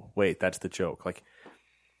 Oh, wait, that's the joke. Like,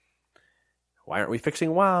 why aren't we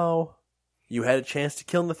fixing WoW? You had a chance to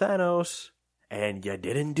kill Thanos, and you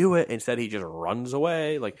didn't do it. Instead, he just runs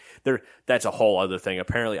away. Like, that's a whole other thing.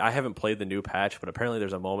 Apparently, I haven't played the new patch, but apparently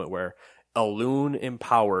there's a moment where Elune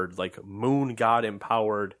empowered, like, moon god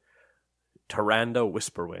empowered Tyrande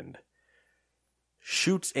Whisperwind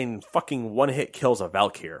shoots and fucking one-hit kills a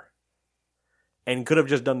Valkyr. And could have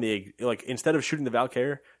just done instead of shooting the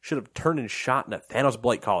Valkyr, should have turned and shot Thanos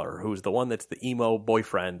Blightcaller, who's the one that's the emo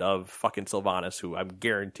boyfriend of fucking Sylvanas, who I'm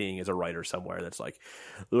guaranteeing is a writer somewhere that's like,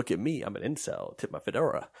 look at me, I'm an incel, tip my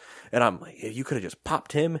fedora. And I'm like, if you could have just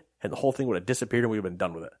popped him, and the whole thing would have disappeared and we would have been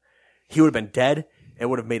done with it. He would have been dead, and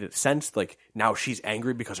would have made it sense, like, now she's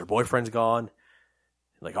angry because her boyfriend's gone,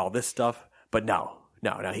 like all this stuff. But no,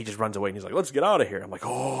 he just runs away and he's like, let's get out of here. I'm like,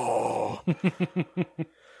 oh,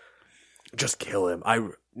 just kill him.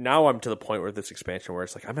 Now I'm to the point where this expansion where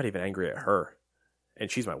it's like, I'm not even angry at her. And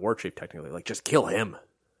she's my war chief technically. Like, just kill him.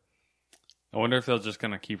 I wonder if they're just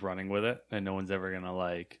going to keep running with it and no one's ever going to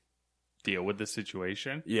like deal with the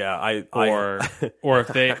situation. Yeah. Or if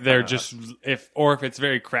they're just, if it's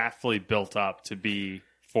very craftily built up to be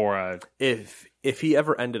for a, if he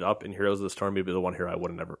ever ended up in Heroes of the Storm, he'd be the one hero I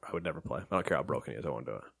would never play. I don't care how broken he is, I won't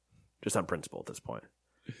do it. Just on principle at this point.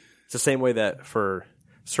 It's the same way that for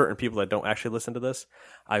certain people that don't actually listen to this,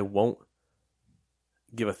 I won't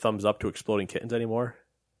give a thumbs up to Exploding Kittens anymore.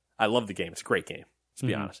 I love the game. It's a great game, let's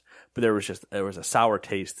be honest. But there was a sour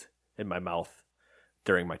taste in my mouth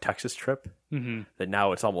during my Texas trip that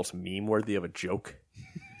now it's almost meme worthy of a joke.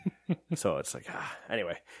 So it's like,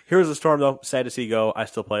 anyway. Here's the Storm, though. Sad to see go. I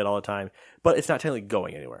still play it all the time. But it's not technically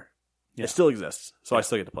going anywhere. Yeah. It still exists, so I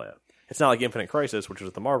still get to play it. It's not like Infinite Crisis, which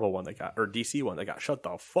was the Marvel one or DC one that got shut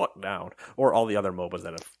the fuck down, or all the other MOBAs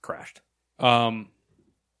that have crashed.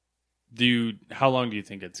 How long do you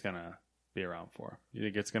think it's gonna be around for? You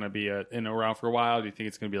think it's gonna be around for a while? Do you think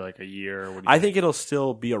it's gonna be like a year? What do you I think it'll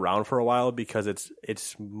still be around for a while because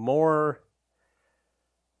it's more.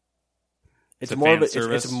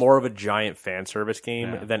 It's more of a giant fan service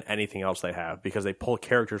game than anything else they have because they pull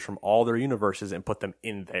characters from all their universes and put them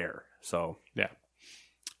in there. So yeah.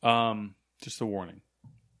 Just a warning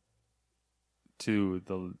to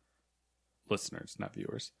the listeners, not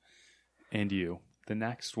viewers, and you. The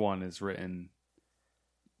next one is written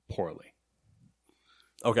poorly.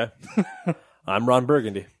 Okay. I'm Ron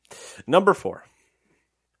Burgundy. Number 4.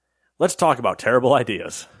 Let's talk about terrible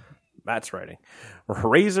ideas. Matt's writing.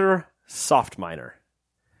 Razer Soft Miner.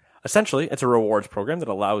 Essentially, it's a rewards program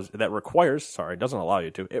that requires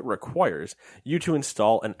you to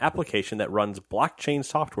install an application that runs blockchain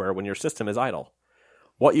software when your system is idle.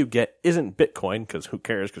 What you get isn't Bitcoin, because who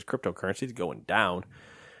cares, because cryptocurrency is going down,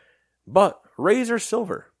 but Razer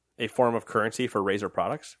Silver, a form of currency for Razer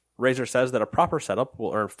products. Razer says that a proper setup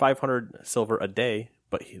will earn 500 silver a day,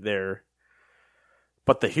 but here's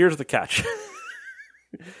the catch.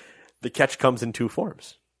 The catch comes in 2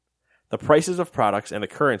 forms. The prices of products and the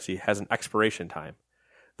currency has an expiration time.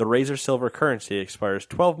 The Razer Silver currency expires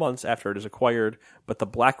 12 months after it is acquired, but the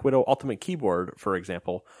Black Widow Ultimate Keyboard, for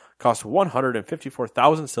example, costs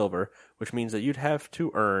 154,000 silver, which means that you'd have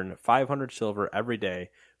to earn 500 silver every day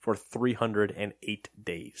for 308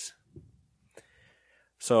 days.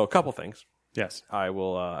 So a couple things. Yes. I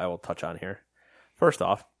will touch on here. First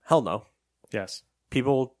off, hell no. Yes.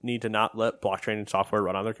 People need to not let blockchain software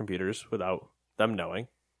run on their computers without them knowing.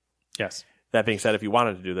 Yes. That being said, if you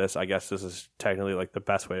wanted to do this, I guess this is technically like the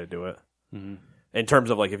best way to do it. Mm-hmm. In terms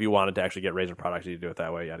of like if you wanted to actually get Razer products, you do it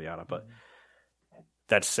that way, yada yada. But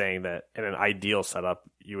that's saying that in an ideal setup,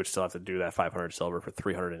 you would still have to do that 500 silver for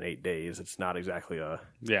 308 days. It's not exactly a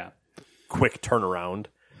quick turnaround.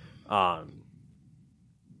 I'm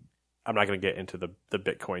not going to get into the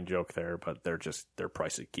Bitcoin joke there, but their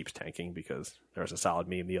price keeps tanking because there was a solid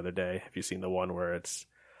meme the other day. Have you seen the one where it's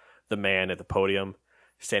the man at the podium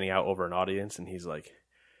standing out over an audience and he's like,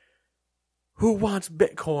 "Who wants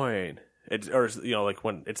Bitcoin?" Like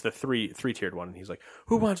when it's the three-tiered one, and he's like,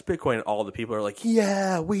 "Who wants Bitcoin?" And all the people are like,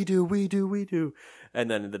 "Yeah, we do.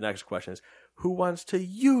 And then the next question is, "Who wants to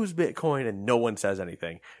use Bitcoin?" And no one says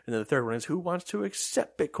anything. And then the third one is, "Who wants to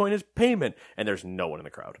accept Bitcoin as payment?" And there's no one in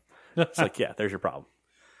the crowd. It's like, yeah, there's your problem.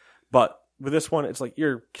 But with this one, it's like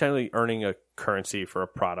you're technically earning a currency for a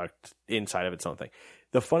product inside of its own thing.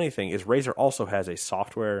 The funny thing is Razer also has a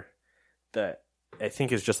software that I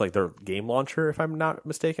think is just like their game launcher, if I'm not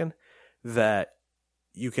mistaken, that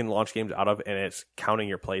you can launch games out of, and it's counting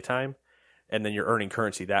your playtime, and then you're earning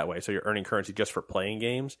currency that way. So you're earning currency just for playing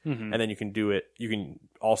games, and then you can do it. You can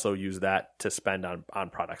also use that to spend on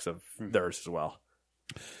products of theirs as well.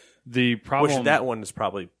 The problem, which that one is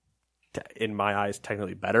probably, in my eyes,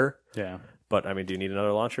 technically better. Yeah. But I mean, do you need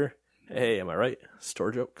another launcher? Hey, am I right?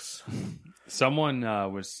 Store jokes. Someone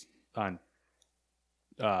was on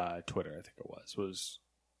Twitter, I think it was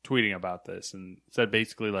tweeting about this and said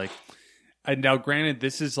basically like, now granted,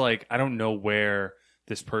 this is like, I don't know where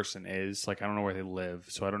this person is. Like, I don't know where they live,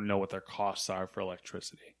 so I don't know what their costs are for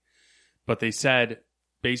electricity. But they said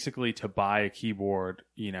basically to buy a keyboard,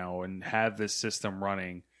 and have this system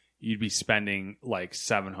running, you'd be spending like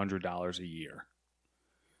 $700 a year.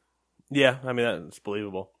 Yeah, I mean, that's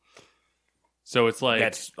believable. So it's like...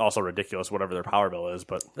 That's also ridiculous, whatever their power bill is,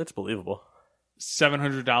 but it's believable.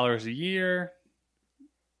 $700 a year.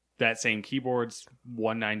 That same keyboard's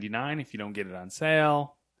 $199 if you don't get it on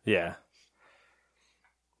sale. Yeah.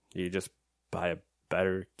 You just buy a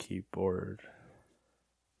better keyboard.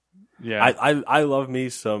 Yeah. I love me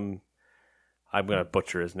some... I'm going to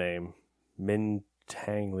butcher his name. Min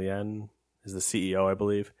Tang Lien is the CEO, I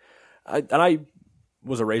believe. I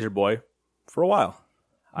was a Razer boy for a while.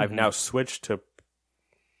 I've now switched to,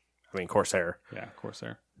 Corsair. Yeah,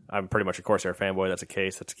 Corsair. I'm pretty much a Corsair fanboy. That's a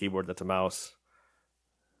case, that's a keyboard, that's a mouse.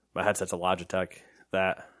 My headset's a Logitech.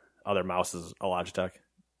 That other mouse is a Logitech.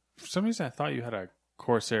 For some reason, I thought you had a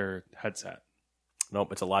Corsair headset.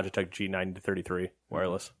 Nope, it's a Logitech G9033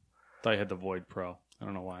 wireless. I thought you had the Void Pro. I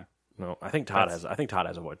don't know why. No, I think Todd has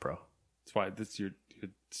a Void Pro. That's why you're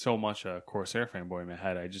so much a Corsair fanboy in my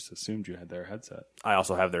head. I just assumed you had their headset. I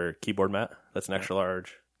also have their keyboard mat. That's an extra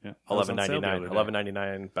large. Yeah, $11.99.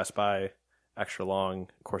 $11.99 Best Buy extra long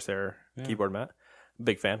Corsair keyboard mat.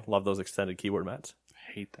 Big fan. Love those extended keyboard mats.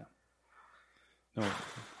 I hate them. No,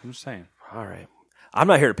 I'm just saying. All right. I'm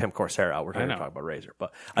not here to pimp Corsair out. We're here to talk about Razer.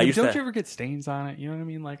 But don't you ever get stains on it? You know what I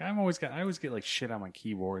mean? Like I always get like shit on my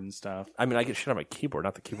keyboard and stuff. I mean, I get shit on my keyboard,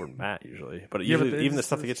 not the keyboard mat usually. But usually, even the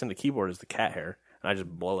stuff that gets in the keyboard is the cat hair. and I just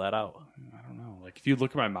blow that out. I don't know. Like if you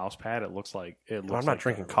look at my mouse pad, it looks like it. Looks I'm not like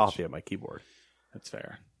drinking garbage. coffee at my keyboard. That's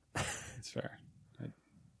fair. It's fair.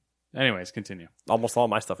 Anyways, continue. Almost all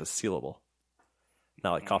my stuff is sealable.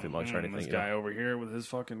 Not like coffee mugs or anything. This you know? guy over here with his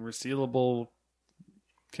fucking resealable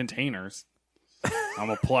containers. I'm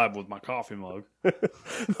a pleb with my coffee mug.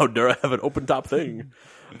 How dare I have an open top thing?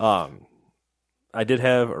 I did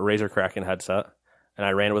have a Razer Kraken headset, and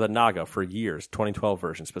I ran with a Naga for years, 2012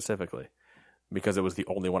 version specifically, because it was the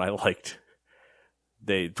only one I liked.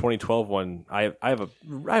 The 2012 one, I have a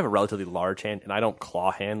relatively large hand, and I don't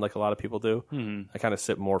claw hand like a lot of people do. Mm-hmm. I kind of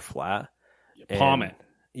sit more flat. Palm it.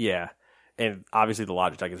 Yeah. And obviously the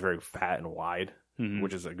Logitech is very fat and wide, Mm-hmm.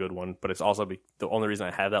 which is a good one. But it's also the only reason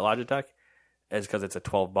I have that Logitech is because it's a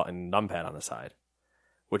 12-button numpad on the side,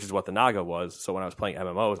 which is what the Naga was. So when I was playing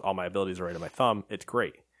MMOs, all my abilities are right on my thumb. It's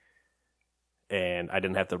great. And I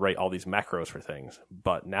didn't have to write all these macros for things.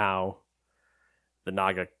 But now the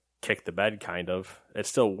Naga kicked the bed, kind of. It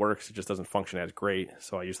still works. It just doesn't function as great.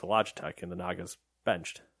 So I use the Logitech, and the Naga's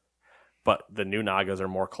benched. But the new Nagas are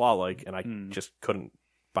more claw-like, and I just couldn't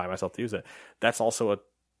buy myself to use it. That's also a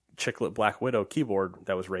chiclet Black Widow keyboard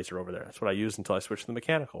that was Razer over there. That's what I used until I switched to the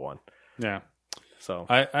mechanical one. Yeah. So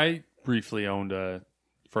I briefly owned a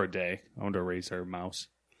Razer mouse.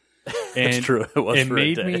 And it's true. It was it for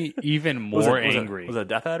made a day. me even more was angry. Was it a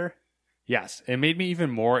Death Adder? Yes, it made me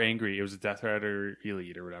even more angry. It was a Death Rider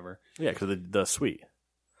Elite or whatever. Yeah, because the suite.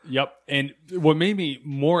 Yep. And what made me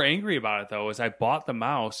more angry about it, though, is I bought the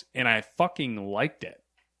mouse and I fucking liked it.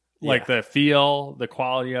 Like the feel, the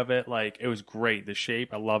quality of it, like it was great. The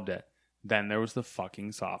shape, I loved it. Then there was the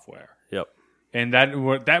fucking software. Yep. And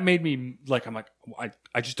that made me like, I'm like,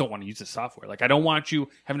 I just don't want to use the software. Like, I don't want you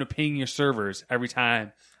having to ping your servers every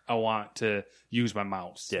time I want to use my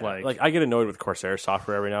mouse. Yeah. Like I get annoyed with Corsair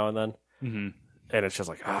software every now and then. Mm-hmm. And it's just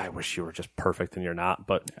like, I wish you were just perfect and you're not.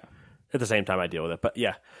 But at the same time, I deal with it. But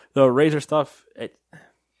yeah, the Razer stuff,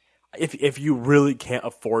 if you really can't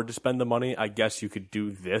afford to spend the money, I guess you could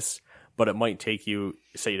do this. But it might take you,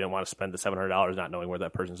 say you didn't want to spend the $700 not knowing where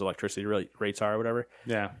that person's electricity rates are or whatever.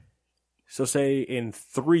 Yeah. So say in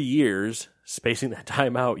 3 years, spacing that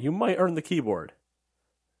time out, you might earn the keyboard.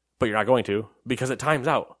 But you're not going to because it times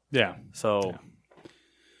out. Yeah. So... Yeah.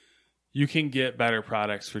 You can get better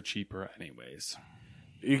products for cheaper anyways.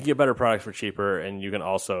 You can get better products for cheaper, and you can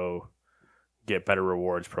also get better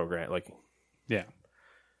rewards program. Like, yeah,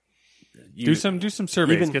 do some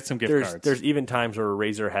surveys, get some gift cards. There's even times where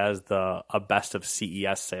Razer has a best of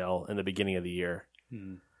CES sale in the beginning of the year.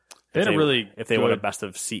 Hmm. If they win a best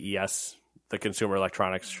of CES, the Consumer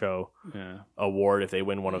Electronics Show award, if they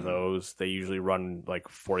win one of those, they usually run like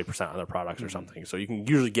 40% on their products or something. So you can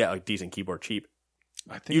usually get a decent keyboard cheap.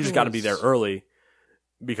 I think you just got to be there early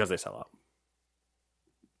because they sell out.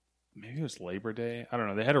 Maybe it was Labor Day. I don't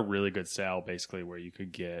know. They had a really good sale basically where you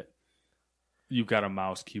got a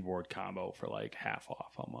mouse keyboard combo for like half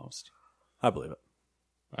off almost. I believe it.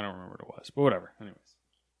 I don't remember what it was, but whatever. Anyways.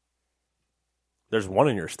 There's one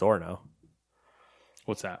in your store now.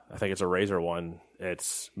 What's that? I think it's a Razer one.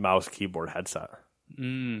 It's mouse keyboard headset.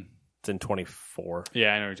 It's in 24.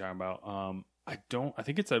 Yeah, I know what you're talking about. I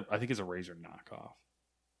think it's a Razer knockoff.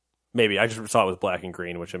 Maybe. I just saw it was black and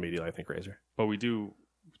green, which immediately I think Razer. But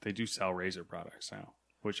they do sell Razer products now.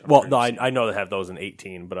 Which I know they have those in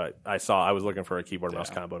 18, but I was looking for a keyboard mouse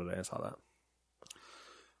combo today. I saw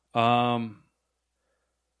that.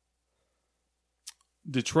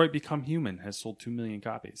 Detroit Become Human has sold 2 million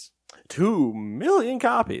copies. 2 million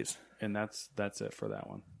copies. And that's it for that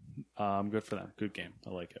one. Good for them. Good game.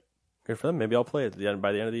 I like it. Good for them. Maybe I'll play it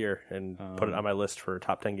by the end of the year and put it on my list for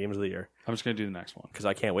top 10 games of the year. I'm just going to do the next one. Because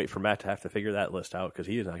I can't wait for Matt to have to figure that list out because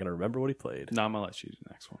he is not going to remember what he played. No, I'm going to let you do the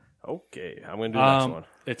next one. Okay. I'm going to do the next one.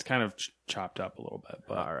 It's kind of chopped up a little bit.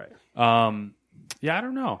 But, all right. Yeah, I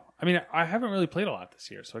don't know. I mean, I haven't really played a lot this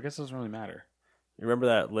year, so I guess it doesn't really matter. You remember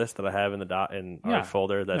that list that I have in our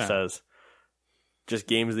folder that says just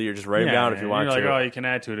games of the year? Just write them down if you want to. You're like, you can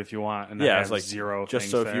add to it if you want. And it's like 0 just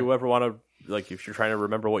so if you ever want to, like, if you're trying to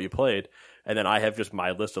remember what you played, and then I have just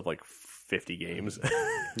my list of like 50 games.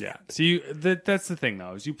 Yeah. So that's the thing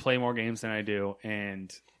though, is you play more games than I do,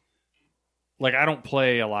 and like I don't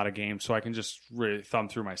play a lot of games, so I can just really thumb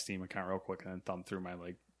through my Steam account real quick and then thumb through my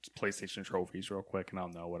like PlayStation trophies real quick, and I'll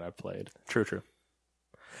know what I've played. True.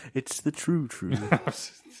 It's the true.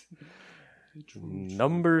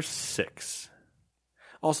 Number 6.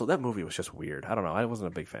 Also, that movie was just weird. I don't know. I wasn't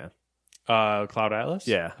a big fan. Cloud Atlas?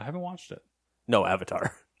 Yeah. I haven't watched it. No,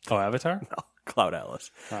 Avatar. Oh, Avatar? No, Cloud Atlas.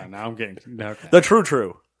 All right, now I'm getting... Okay. The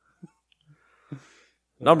true.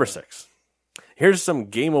 Number 6. Here's some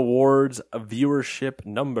Game Awards viewership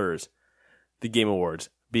numbers. the Game Awards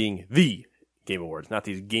being the Game Awards, not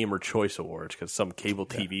these Gamer Choice Awards, because some cable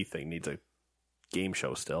TV thing needs a game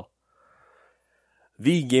show still.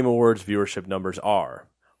 The Game Awards viewership numbers are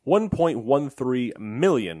 1.13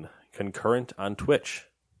 million concurrent on Twitch.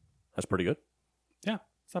 That's pretty good. Yeah,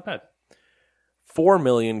 it's not bad. 4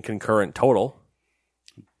 million concurrent total.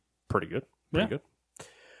 Pretty good. Pretty good.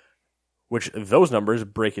 Which those numbers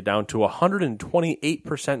break it down to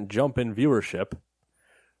 128% jump in viewership.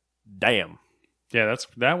 Damn. Yeah,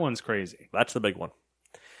 that one's crazy. That's the big one.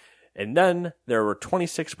 And then there were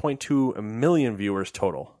 26.2 million viewers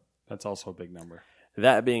total. That's also a big number.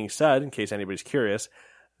 That being said, in case anybody's curious,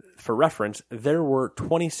 for reference, there were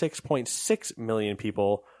 26.6 million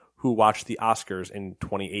people who watched the Oscars in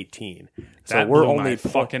 2018. That blew my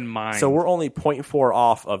fucking mind. So we're only 0.4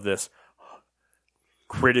 off of this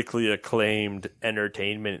critically acclaimed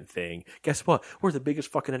entertainment thing. Guess what? We're the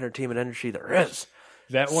biggest fucking entertainment industry there is.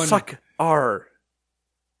 That one suck our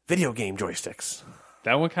video game joysticks.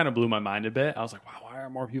 That one kind of blew my mind a bit. I was like, wow, why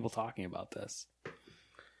aren't more people talking about this?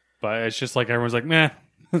 But it's just like everyone's like, meh.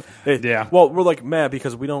 Yeah. Well, we're like meh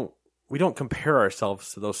because we don't compare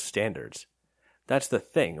ourselves to those standards. That's the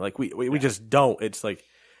thing. Like we just don't. It's like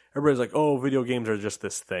everybody's like, oh, video games are just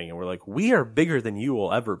this thing, and we're like, we are bigger than you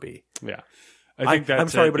will ever be. Yeah. I think that's I'm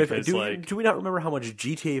sorry, but do we not remember how much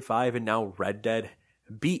GTA 5 and now Red Dead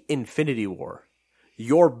beat Infinity War?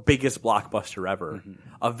 Your biggest blockbuster ever. Mm-hmm.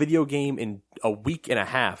 A video game in a week and a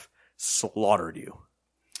half slaughtered you.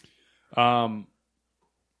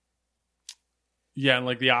 Yeah, and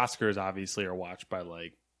like the Oscars obviously are watched by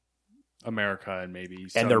like America and maybe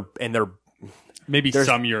some, and they're maybe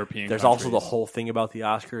some European There's countries. also the whole thing about the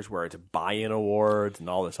Oscars where it's buy-in awards and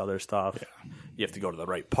all this other stuff. Yeah. You have to go to the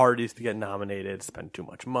right parties to get nominated, spend too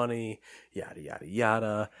much money, yada, yada,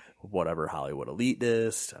 yada, whatever Hollywood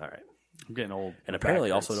elitist. All right. I'm getting old. And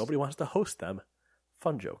apparently also nobody wants to host them.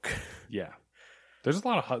 Fun joke. Yeah. There's a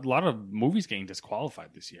lot of movies getting disqualified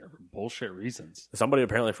this year for bullshit reasons. Somebody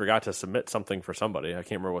apparently forgot to submit something for somebody. I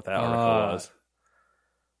can't remember what that article was.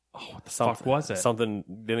 Oh, what the fuck was it? Something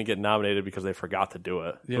didn't get nominated because they forgot to do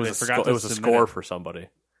it. Yeah, it was a score for somebody.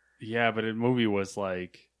 Yeah, but the movie was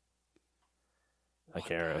like... I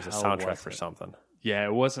can't remember. It was a soundtrack for something. Yeah,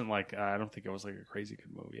 it wasn't like... I don't think it was like a crazy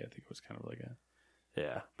good movie. I think it was kind of like a...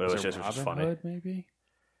 Yeah, but it was just funny. Hood, maybe?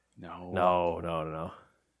 No. No.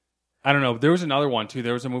 I don't know. There was another one, too.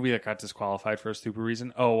 There was a movie that got disqualified for a stupid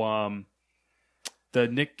reason. Oh, the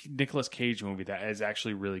Nicolas Cage movie that is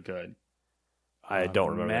actually really good. I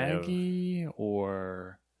don't remember. Maggie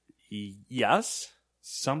or... Yes?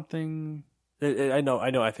 Something... I know.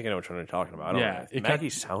 I think I know what you're talking about. Maggie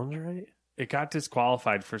sounds right? It got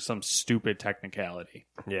disqualified for some stupid technicality.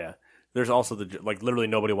 Yeah. There's also literally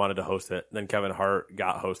nobody wanted to host it. Then Kevin Hart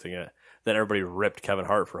got hosting it. Then everybody ripped Kevin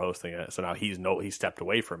Hart for hosting it. So now he stepped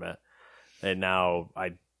away from it. And now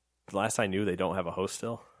last I knew they don't have a host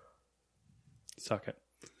still. Suck it.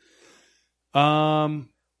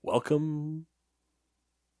 Welcome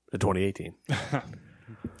to 2018.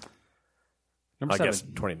 I guess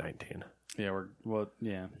 2019. Yeah,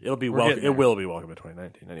 yeah. It will be welcome to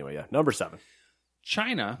 2019. Anyway, yeah. Number 7.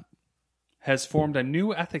 China has formed a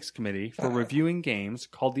new ethics committee for reviewing games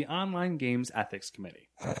called the Online Games Ethics Committee.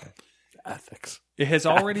 Ethics. It has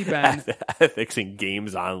already been... Ethics in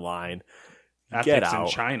games online. Ethics in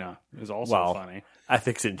China is also funny.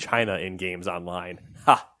 Ethics in China in games online.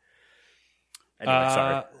 Ha! Anyway,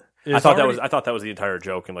 sorry. I thought that was the entire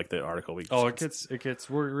joke in like the article we... Oh, it's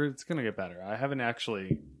going to get better. I haven't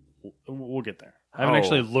actually... We'll get there. I haven't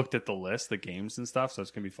actually looked at the list, the games and stuff, so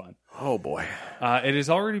it's going to be fun. Oh, boy. It has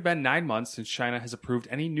already been 9 months since China has approved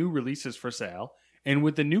any new releases for sale, and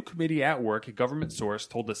with the new committee at work, a government source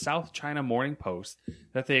told the South China Morning Post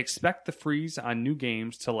that they expect the freeze on new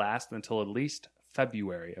games to last until at least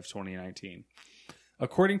February of 2019.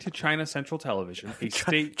 According to China Central Television,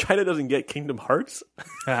 China doesn't get Kingdom Hearts?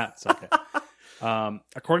 It's okay.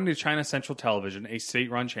 According to China Central Television, a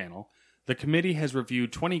state-run channel, the committee has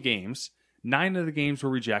reviewed 20 games. 9 of the games were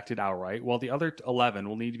rejected outright, while the other 11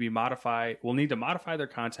 will need to modify their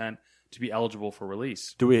content to be eligible for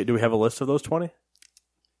release. Do we have a list of those 20?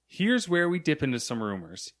 Here's where we dip into some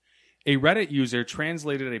rumors. A Reddit user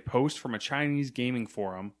translated a post from a Chinese gaming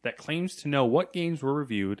forum that claims to know what games were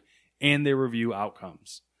reviewed and their review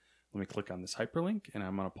outcomes. Let me click on this hyperlink, and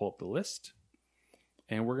I'm going to pull up the list,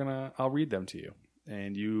 and I'll read them to you,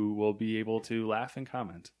 and you will be able to laugh and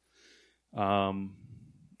comment.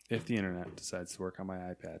 If the internet decides to work on my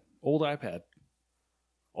iPad. Old iPad.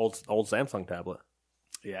 Old Samsung tablet.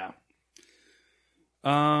 Yeah.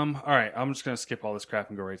 All right, I'm just going to skip all this crap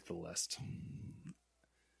and go right to the list.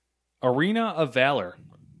 Arena of Valor.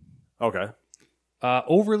 Okay.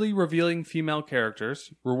 Overly revealing female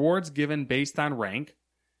characters, rewards given based on rank,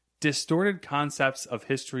 distorted concepts of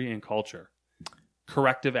history and culture,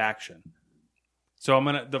 corrective action. So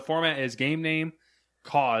the format is game name,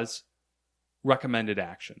 cause, recommended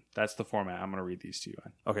action. That's the format I'm going to read these to you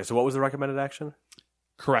in. Okay, so what was the recommended action?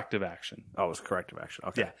 Corrective action. Oh, it was corrective action.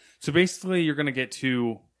 Okay. Yeah. So basically, you're going to get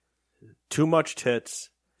too much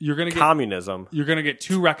tits. You're going to get communism. You're going to get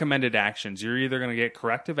 2 recommended actions. You're either going to get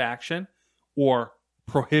corrective action or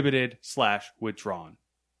prohibited/withdrawn.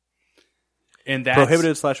 And that's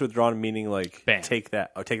prohibited/withdrawn meaning like ban. take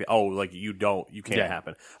that. Oh, like you can't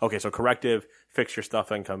happen. Okay, so corrective, fix your stuff,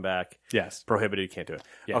 then come back. Yes. Prohibited, can't do it.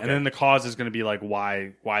 Yeah, okay. And then the cause is going to be like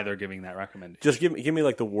why they're giving that recommendation. Just give me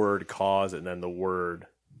like the word cause and then the word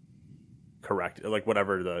correct, like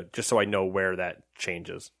whatever just so I know where that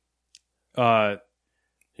changes. You know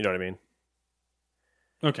what I mean?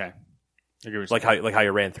 Okay. Like how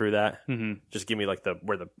you ran through that. Mm-hmm. Just give me like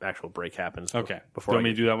where the actual break happens. Okay. Before you want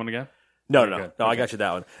me to do that one again? No. Okay. I got you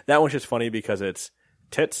that one. That one's just funny because it's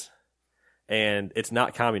tits and it's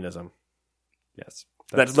not communism. Yes.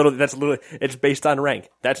 That's literally it's based on rank.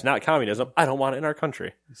 That's not communism. I don't want it in our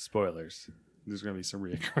country. Spoilers. There's going to be some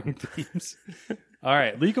recurring themes. All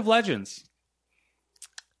right. League of Legends.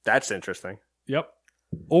 That's interesting. Yep.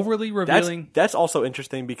 Overly revealing. That's also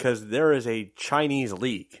interesting because there is a Chinese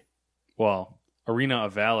league. Well, Arena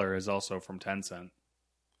of Valor is also from Tencent.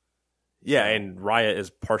 Yeah, and Riot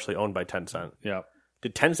is partially owned by Tencent. Yep.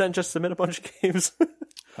 Did Tencent just submit a bunch of games?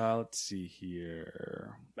 Let's see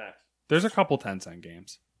here. There's a couple Tencent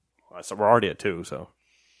games. So we're already at 2, so.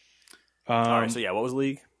 All right, so yeah, what was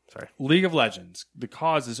League? Sorry. League of Legends. The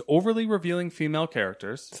cause is overly revealing female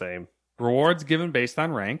characters. Same. Rewards given based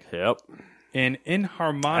on rank. Yep. And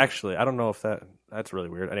Actually, I don't know if that's really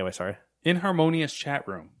weird. Anyway, sorry. Inharmonious chat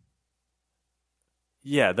room.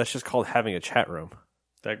 Yeah, that's just called having a chat room.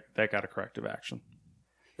 That got a corrective action.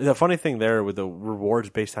 The funny thing there with the rewards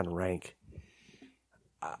based on rank,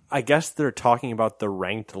 I guess they're talking about the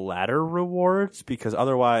ranked ladder rewards because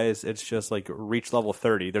otherwise it's just like reach level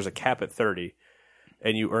 30. There's a cap at 30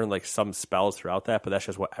 and you earn like some spells throughout that, but that's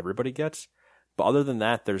just what everybody gets. But other than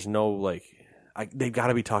that, there's no like, they've got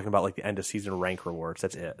to be talking about like the end of season rank rewards.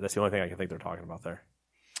 That's it. That's the only thing I can think they're talking about there.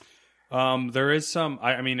 There is some.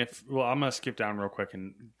 I'm gonna skip down real quick,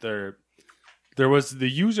 and there was the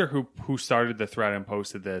user who started the thread and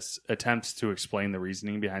posted this attempts to explain the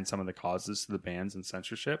reasoning behind some of the causes to the bans and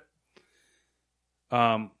censorship.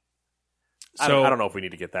 I don't know if we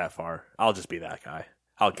need to get that far. I'll just be that guy.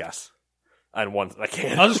 I'll guess. I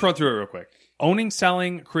can't. I'll just run through it real quick. Owning,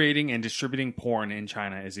 selling, creating, and distributing porn in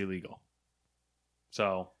China is illegal.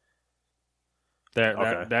 So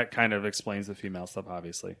that kind of explains the female stuff,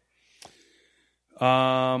 obviously.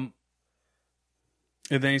 And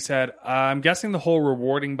then he said, I'm guessing the whole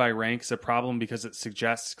rewarding by rank is a problem because it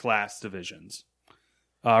suggests class divisions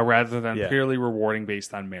rather than purely rewarding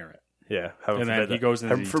based on merit. Yeah. And then he goes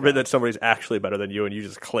into heaven forbid that somebody's actually better than you and you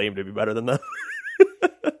just claim to be better than them.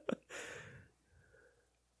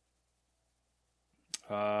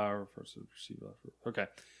 Okay.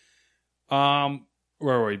 Where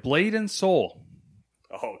were we? Blade and Soul.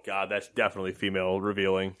 Oh, God, that's definitely female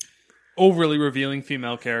revealing. Overly revealing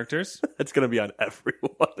female characters. It's going to be on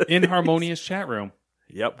everyone. Inharmonious chat room.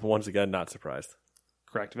 Yep. Once again, not surprised.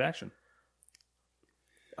 Corrective action.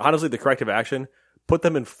 Honestly, the corrective action, put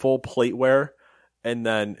them in full plateware and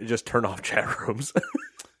then just turn off chat rooms.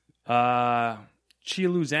 Qilu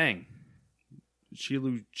Zhang.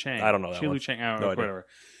 Qilu Chang. I don't know that Qilu one. Chang. I don't know, whatever.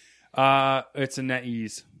 It's a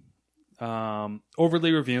NetEase.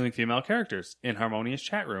 Overly revealing female characters. Inharmonious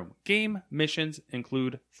chat room. Game missions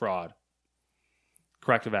include fraud.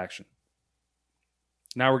 Corrective action.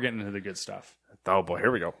 Now we're getting into the good stuff. Oh boy,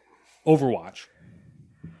 here we go. Overwatch.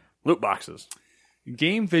 Loot boxes.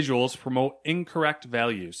 Game visuals promote incorrect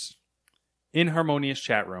values. Inharmonious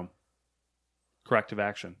chat room. Corrective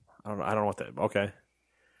action. I don't know what that. Okay.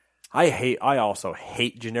 I also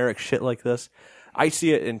hate generic shit like this. I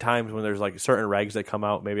see it in times when there's like certain regs that come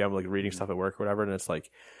out. Maybe I'm like reading stuff at work or whatever, and it's like,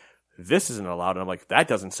 this isn't allowed. And I'm like, that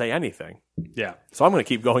doesn't say anything. Yeah. So I'm going to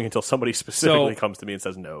keep going until somebody specifically comes to me and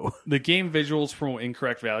says no. The game visuals promote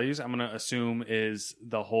incorrect values, I'm going to assume, is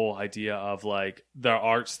the whole idea of like the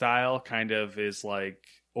art style kind of is like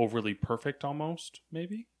overly perfect almost,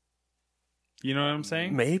 maybe? You know what I'm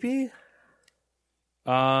saying? Maybe.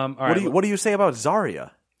 All right. What do you say about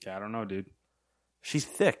Zarya? Yeah, I don't know, dude. She's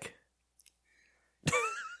thick.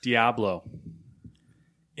 Diablo.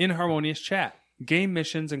 Inharmonious chat. Game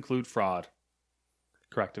missions include fraud.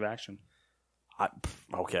 Corrective action.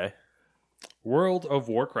 Okay. World of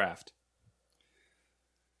Warcraft.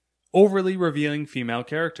 Overly revealing female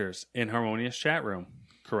characters in harmonious chat room.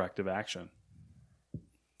 Corrective action.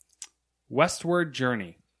 Westward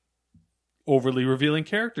Journey. Overly revealing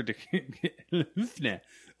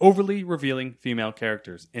overly revealing female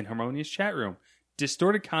characters in harmonious chat room.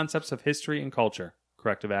 Distorted concepts of history and culture.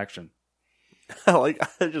 Corrective action. I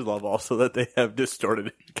just love also that they have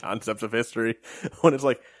distorted concepts of history when it's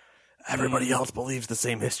like everybody else believes the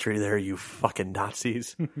same history there, you fucking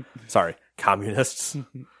Nazis. Sorry, communists.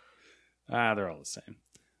 They're all the same.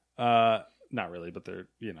 Not really, but they're,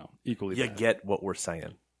 equally You bad. get what we're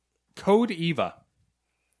saying. Code Eva.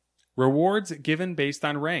 Rewards given based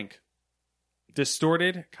on rank.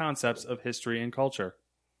 Distorted concepts of history and culture.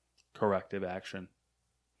 Corrective action.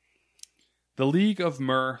 The League of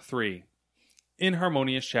Mer 3.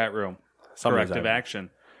 Inharmonious chat room. Corrective action.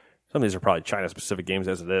 Some of these are probably China-specific games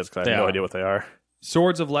as it is, because I They have no are. idea what they are.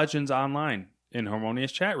 Swords of Legends Online.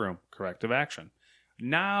 Inharmonious chat room. Corrective action.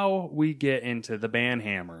 Now we get into the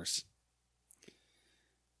banhammers.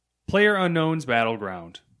 Player Unknown's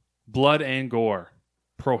Battleground. Blood and gore.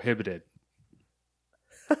 Prohibited.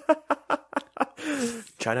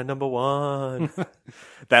 China number one.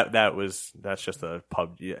 That's just a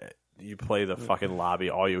pub. You play the fucking lobby.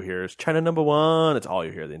 All you hear is China number one. It's all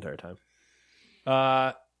you hear the entire time.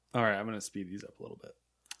 All right, I'm going to speed these up a little bit.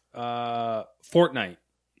 Fortnite.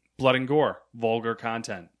 Blood and gore. Vulgar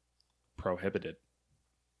content. Prohibited.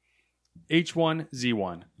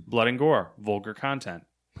 H1Z1. Blood and gore. Vulgar content.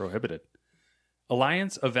 Prohibited.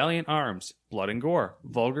 Alliance of Valiant Arms. Blood and gore.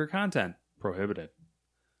 Vulgar content. Prohibited.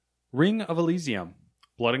 Ring of Elysium.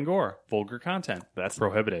 Blood and gore. Vulgar content. That's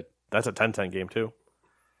prohibited. That's a 10-10 game too.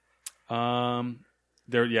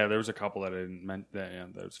 There was a couple that I didn't mention. Yeah,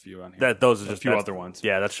 there's a few on here. Those are just a few other ones.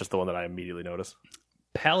 Yeah, that's just the one that I immediately noticed.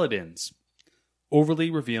 Paladins.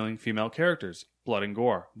 Overly revealing female characters. Blood and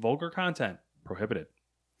gore. Vulgar content. Prohibited.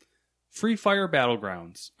 Free Fire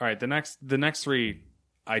Battlegrounds. All right, the next three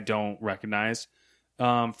I don't recognize.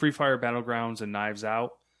 Free Fire Battlegrounds and Knives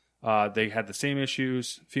Out. They had the same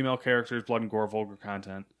issues. Female characters, blood and gore, vulgar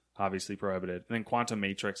content. Obviously prohibited. And then Quantum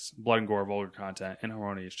Matrix, blood and gore, vulgar content, and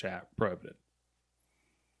harmonious chat. Prohibited.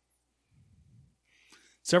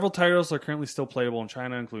 Several titles are currently still playable in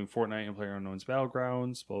China, including Fortnite and PlayerUnknown's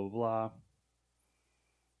Battlegrounds. Blah, blah, blah.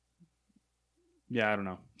 Yeah, I don't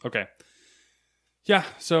know. Okay. Yeah,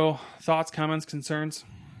 so thoughts, comments, concerns?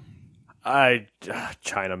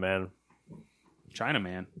 China, man. China,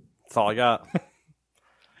 man. That's all I got.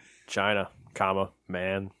 China,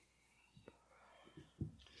 man.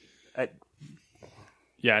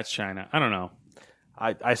 Yeah, it's China. I don't know.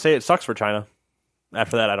 I say it sucks for China.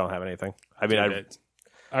 After that, I don't have anything. I mean,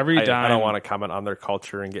 I don't want to comment on their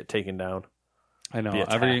culture and get taken down. I know.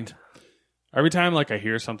 Every time like I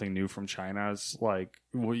hear something new from China, it's like,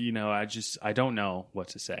 well, I don't know what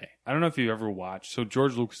to say. I don't know if you ever watched. So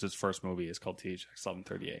George Lucas's first movie is called THX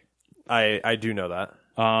 1138. I do know that.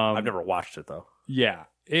 I've never watched it though. Yeah,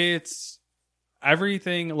 it's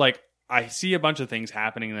everything. Like I see a bunch of things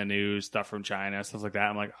happening in the news, stuff from China, stuff like that.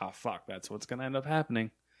 I'm like, oh fuck, that's what's gonna end up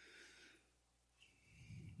happening.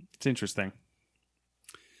 It's interesting.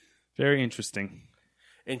 Very interesting.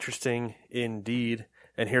 Interesting indeed.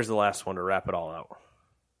 And here's the last one to wrap it all out.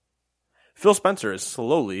 Phil Spencer is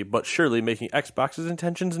slowly but surely making Xbox's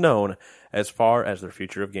intentions known as far as their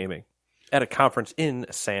future of gaming. At a conference in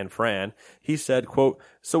San Fran, he said, quote,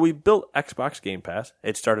 "So we built Xbox Game Pass.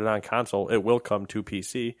 It started on console. It will come to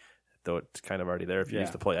PC, though it's kind of already there if you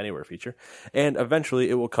use the Play Anywhere feature. And eventually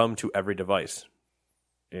it will come to every device."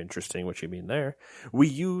 Interesting what you mean there. We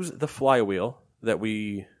use the flywheel that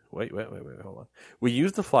we... Wait, hold on. We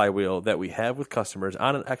use the flywheel that we have with customers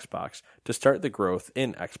on an Xbox to start the growth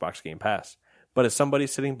in Xbox Game Pass. But as somebody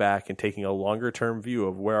sitting back and taking a longer-term view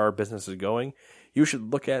of where our business is going, you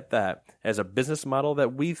should look at that as a business model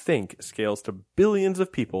that we think scales to billions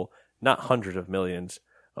of people, not hundreds of millions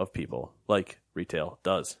of people, like retail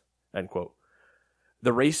does. End quote.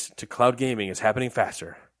 The race to cloud gaming is happening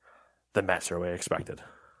faster than Matt Surway expected.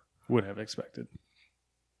 Would have expected.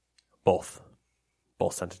 Both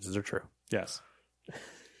sentences are true. Yes.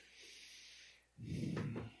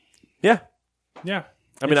 Yeah. Yeah.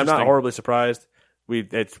 I mean, I'm not horribly surprised. We've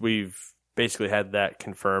basically had that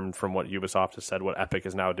confirmed from what Ubisoft has said, what Epic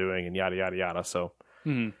is now doing, and yada yada yada. So,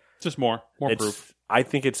 just more proof. I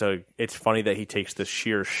think it's funny that he takes the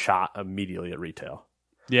sheer shot immediately at retail.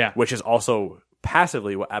 Yeah, which is also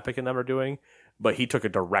passively what Epic and them are doing, but he took a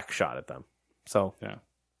direct shot at them. So, yeah,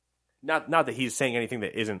 not that he's saying anything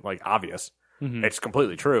that isn't like obvious. Mm-hmm. It's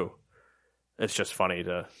completely true. It's just funny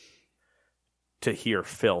to hear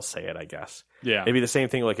Phil say it, I guess. Yeah. It'd be the same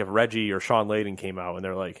thing like if Reggie or Sean Layden came out and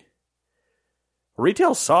they're like,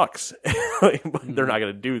 Retail sucks. They're not going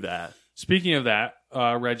to do that. Speaking of that,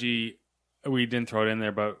 Reggie, we didn't throw it in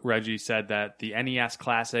there, but Reggie said that the NES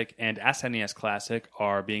Classic and SNES Classic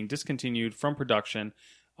are being discontinued from production,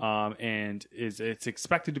 and it's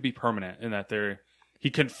expected to be permanent, and that he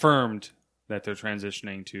confirmed that they're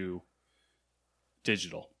transitioning to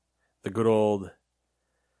digital. The good old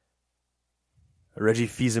Reggie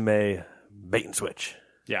Fils-Aimé bait and switch.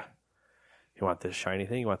 Yeah. You want this shiny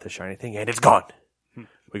thing, and it's gone.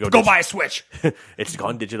 We go buy a Switch. It's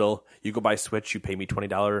gone digital. You go buy a Switch, you pay me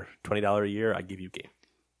 $20 a year, I give you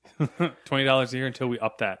a game. $20 a year until we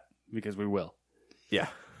up that, because we will. Yeah.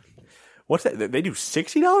 What's that? They do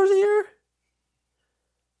 $60 a year?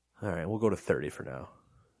 All right, we'll go to 30 for now.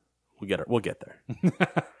 We'll get there.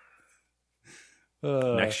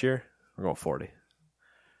 Next year, we're going 40.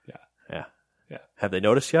 Yeah. Have they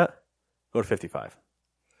noticed yet? Go to 55.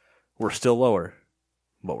 We're still lower,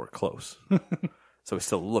 but we're close. So we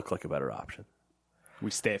still look like a better option.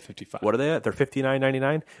 We stay at 55. What are they at? They're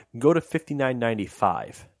 $59.99. Go to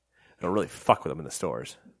 $59.95. Don't really fuck with them in the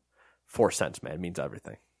stores. 4 cents, man, means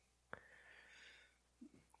everything.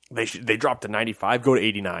 They dropped to 95. Go to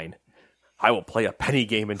 89. I will play a penny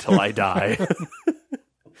game until I die.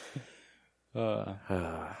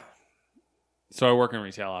 So I work in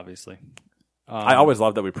retail, obviously. I always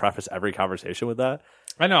love that we preface every conversation with that.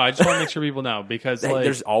 I know. I just want to make sure people know, because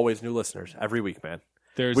there's always new listeners every week, man.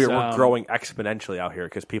 We're growing exponentially out here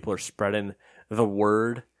because people are spreading the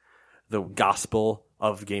word, the gospel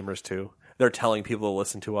of Gamers 2. They're telling people to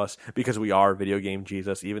listen to us because we are Video Game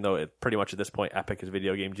Jesus, even though pretty much at this point Epic is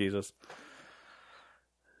Video Game Jesus.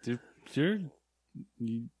 Dude,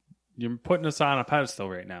 you're putting us on a pedestal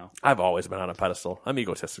right now. I've always been on a pedestal. I'm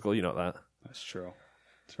egotistical. You know that. That's true.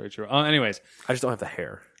 That's very true. Anyways. I just don't have the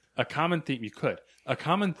hair. A common theme. You could. A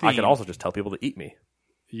common theme. I could also just tell people to eat me.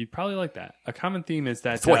 You'd probably like that. A common theme is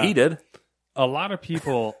that... That's what he did. A lot of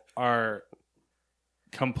people are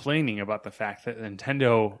complaining about the fact that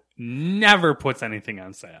Nintendo never puts anything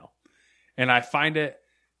on sale. And I find it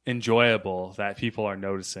enjoyable that people are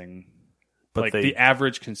noticing, but like the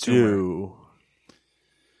average consumer.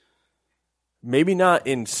 Maybe not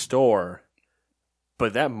in store,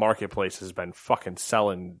 but that marketplace has been fucking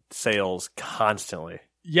selling sales constantly.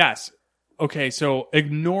 Yes. Okay, so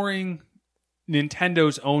ignoring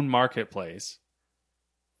Nintendo's own marketplace,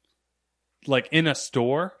 like in a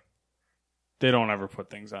store, they don't ever put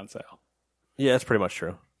things on sale. Yeah, that's pretty much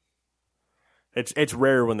true. It's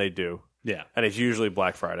rare when they do. Yeah. And it's usually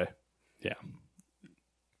Black Friday. Yeah.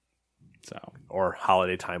 So, or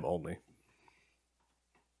holiday time only.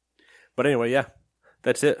 But anyway, yeah,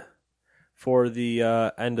 that's it for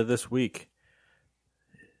the end of this week.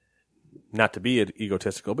 Not to be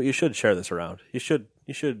egotistical, but you should share this around. You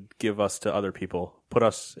should give us to other people. Put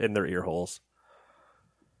us in their ear holes.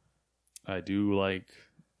 I do like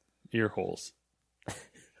ear holes.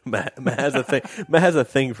 Matt has a thing. Matt has a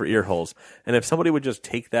thing for ear holes. And if somebody would just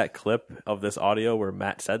take that clip of this audio where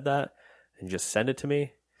Matt said that and just send it to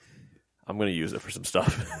me, I'm going to use it for some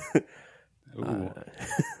stuff.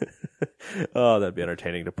 Oh, that'd be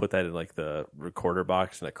entertaining to put that in like the recorder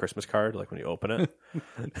box in a Christmas card, like when you open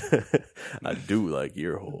it. I do like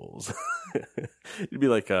ear holes. It'd be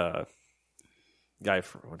like a guy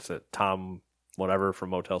from, what's it, Tom whatever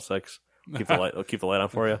from Motel 6. Keep the light on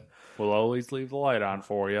for you. We'll always leave the light on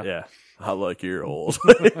for you. Yeah, I like ear holes.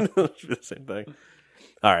 The same thing.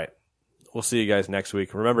 All right, we'll see you guys next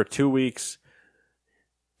week. Remember, 2 weeks.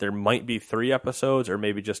 There might be 3 episodes or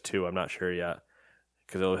maybe just 2. I'm not sure yet.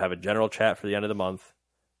 Because we'll have a general chat for the end of the month,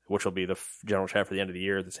 which will be the general chat for the end of the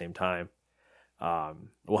year at the same time.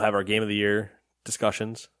 We'll have our Game of the Year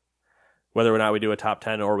discussions, whether or not we do a top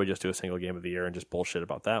 10 or we just do a single Game of the Year and just bullshit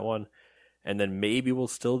about that one. And then maybe we'll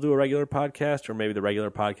still do a regular podcast, or maybe the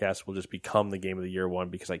regular podcast will just become the Game of the Year one,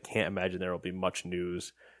 because I can't imagine there will be much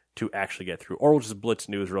news to actually get through. Or we'll just blitz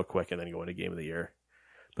news real quick and then go into Game of the Year.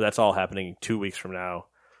 But that's all happening 2 weeks from now.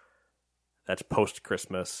 That's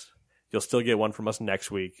post-Christmas. You'll still get one from us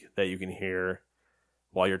next week that you can hear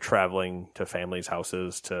while you're traveling to families'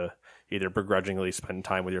 houses to either begrudgingly spend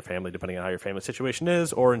time with your family, depending on how your family situation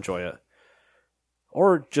is, or enjoy it.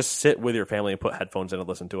 Or just sit with your family and put headphones in and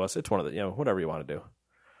listen to us. It's one of the, whatever you want to do.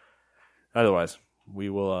 Otherwise, we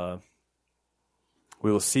will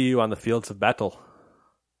see you on the fields of battle.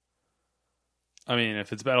 I mean,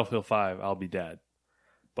 if it's Battlefield 5, I'll be dead.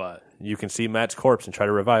 But you can see Matt's corpse and try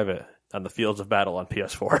to revive it on the fields of battle on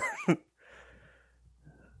PS4.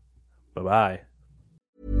 Bye-bye.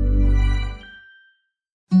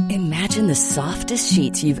 Imagine the softest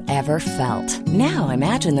sheets you've ever felt. Now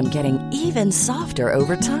imagine them getting even softer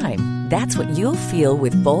over time. That's what you'll feel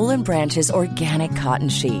with Boll & Branch's organic cotton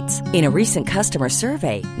sheets. In a recent customer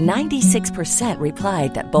survey, 96%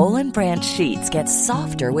 replied that Boll & Branch sheets get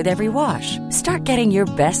softer with every wash. Start getting your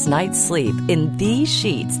best night's sleep in these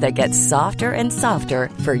sheets that get softer and softer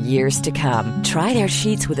for years to come. Try their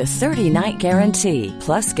sheets with a 30-night guarantee.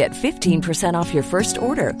 Plus, get 15% off your first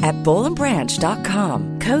order at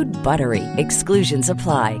bollandbranch.com. Code BUTTERY. Exclusions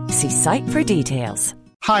apply. See site for details.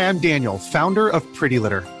 Hi, I'm Daniel, founder of Pretty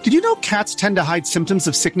Litter. Did you know cats tend to hide symptoms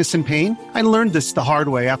of sickness and pain? I learned this the hard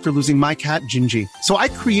way after losing my cat, Gingy. So I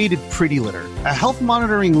created Pretty Litter, a health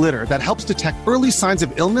monitoring litter that helps detect early signs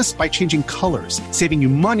of illness by changing colors, saving you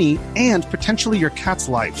money and potentially your cat's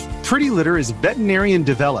life. Pretty Litter is veterinarian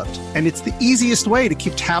developed, and it's the easiest way to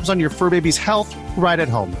keep tabs on your fur baby's health right at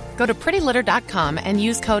home. Go to prettylitter.com and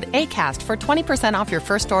use code ACAST for 20% off your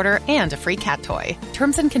first order and a free cat toy.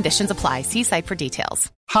 Terms and conditions apply. See site for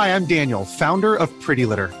details. Hi, I'm Daniel, founder of Pretty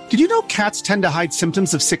Litter. Did you know cats tend to hide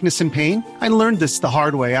symptoms of sickness and pain? I learned this the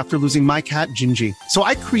hard way after losing my cat, Gingy. So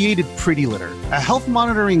I created Pretty Litter, a health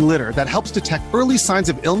monitoring litter that helps detect early signs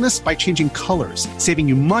of illness by changing colors, saving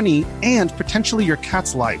you money and potentially your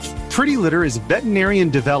cat's life. Pretty Litter is veterinarian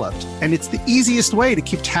developed, and it's the easiest way to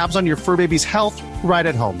keep tabs on your fur baby's health right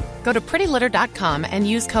at home. Go to prettylitter.com and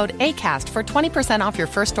use code ACAST for 20% off your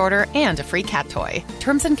first order and a free cat toy.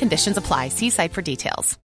 Terms and conditions apply. See site for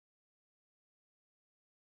details.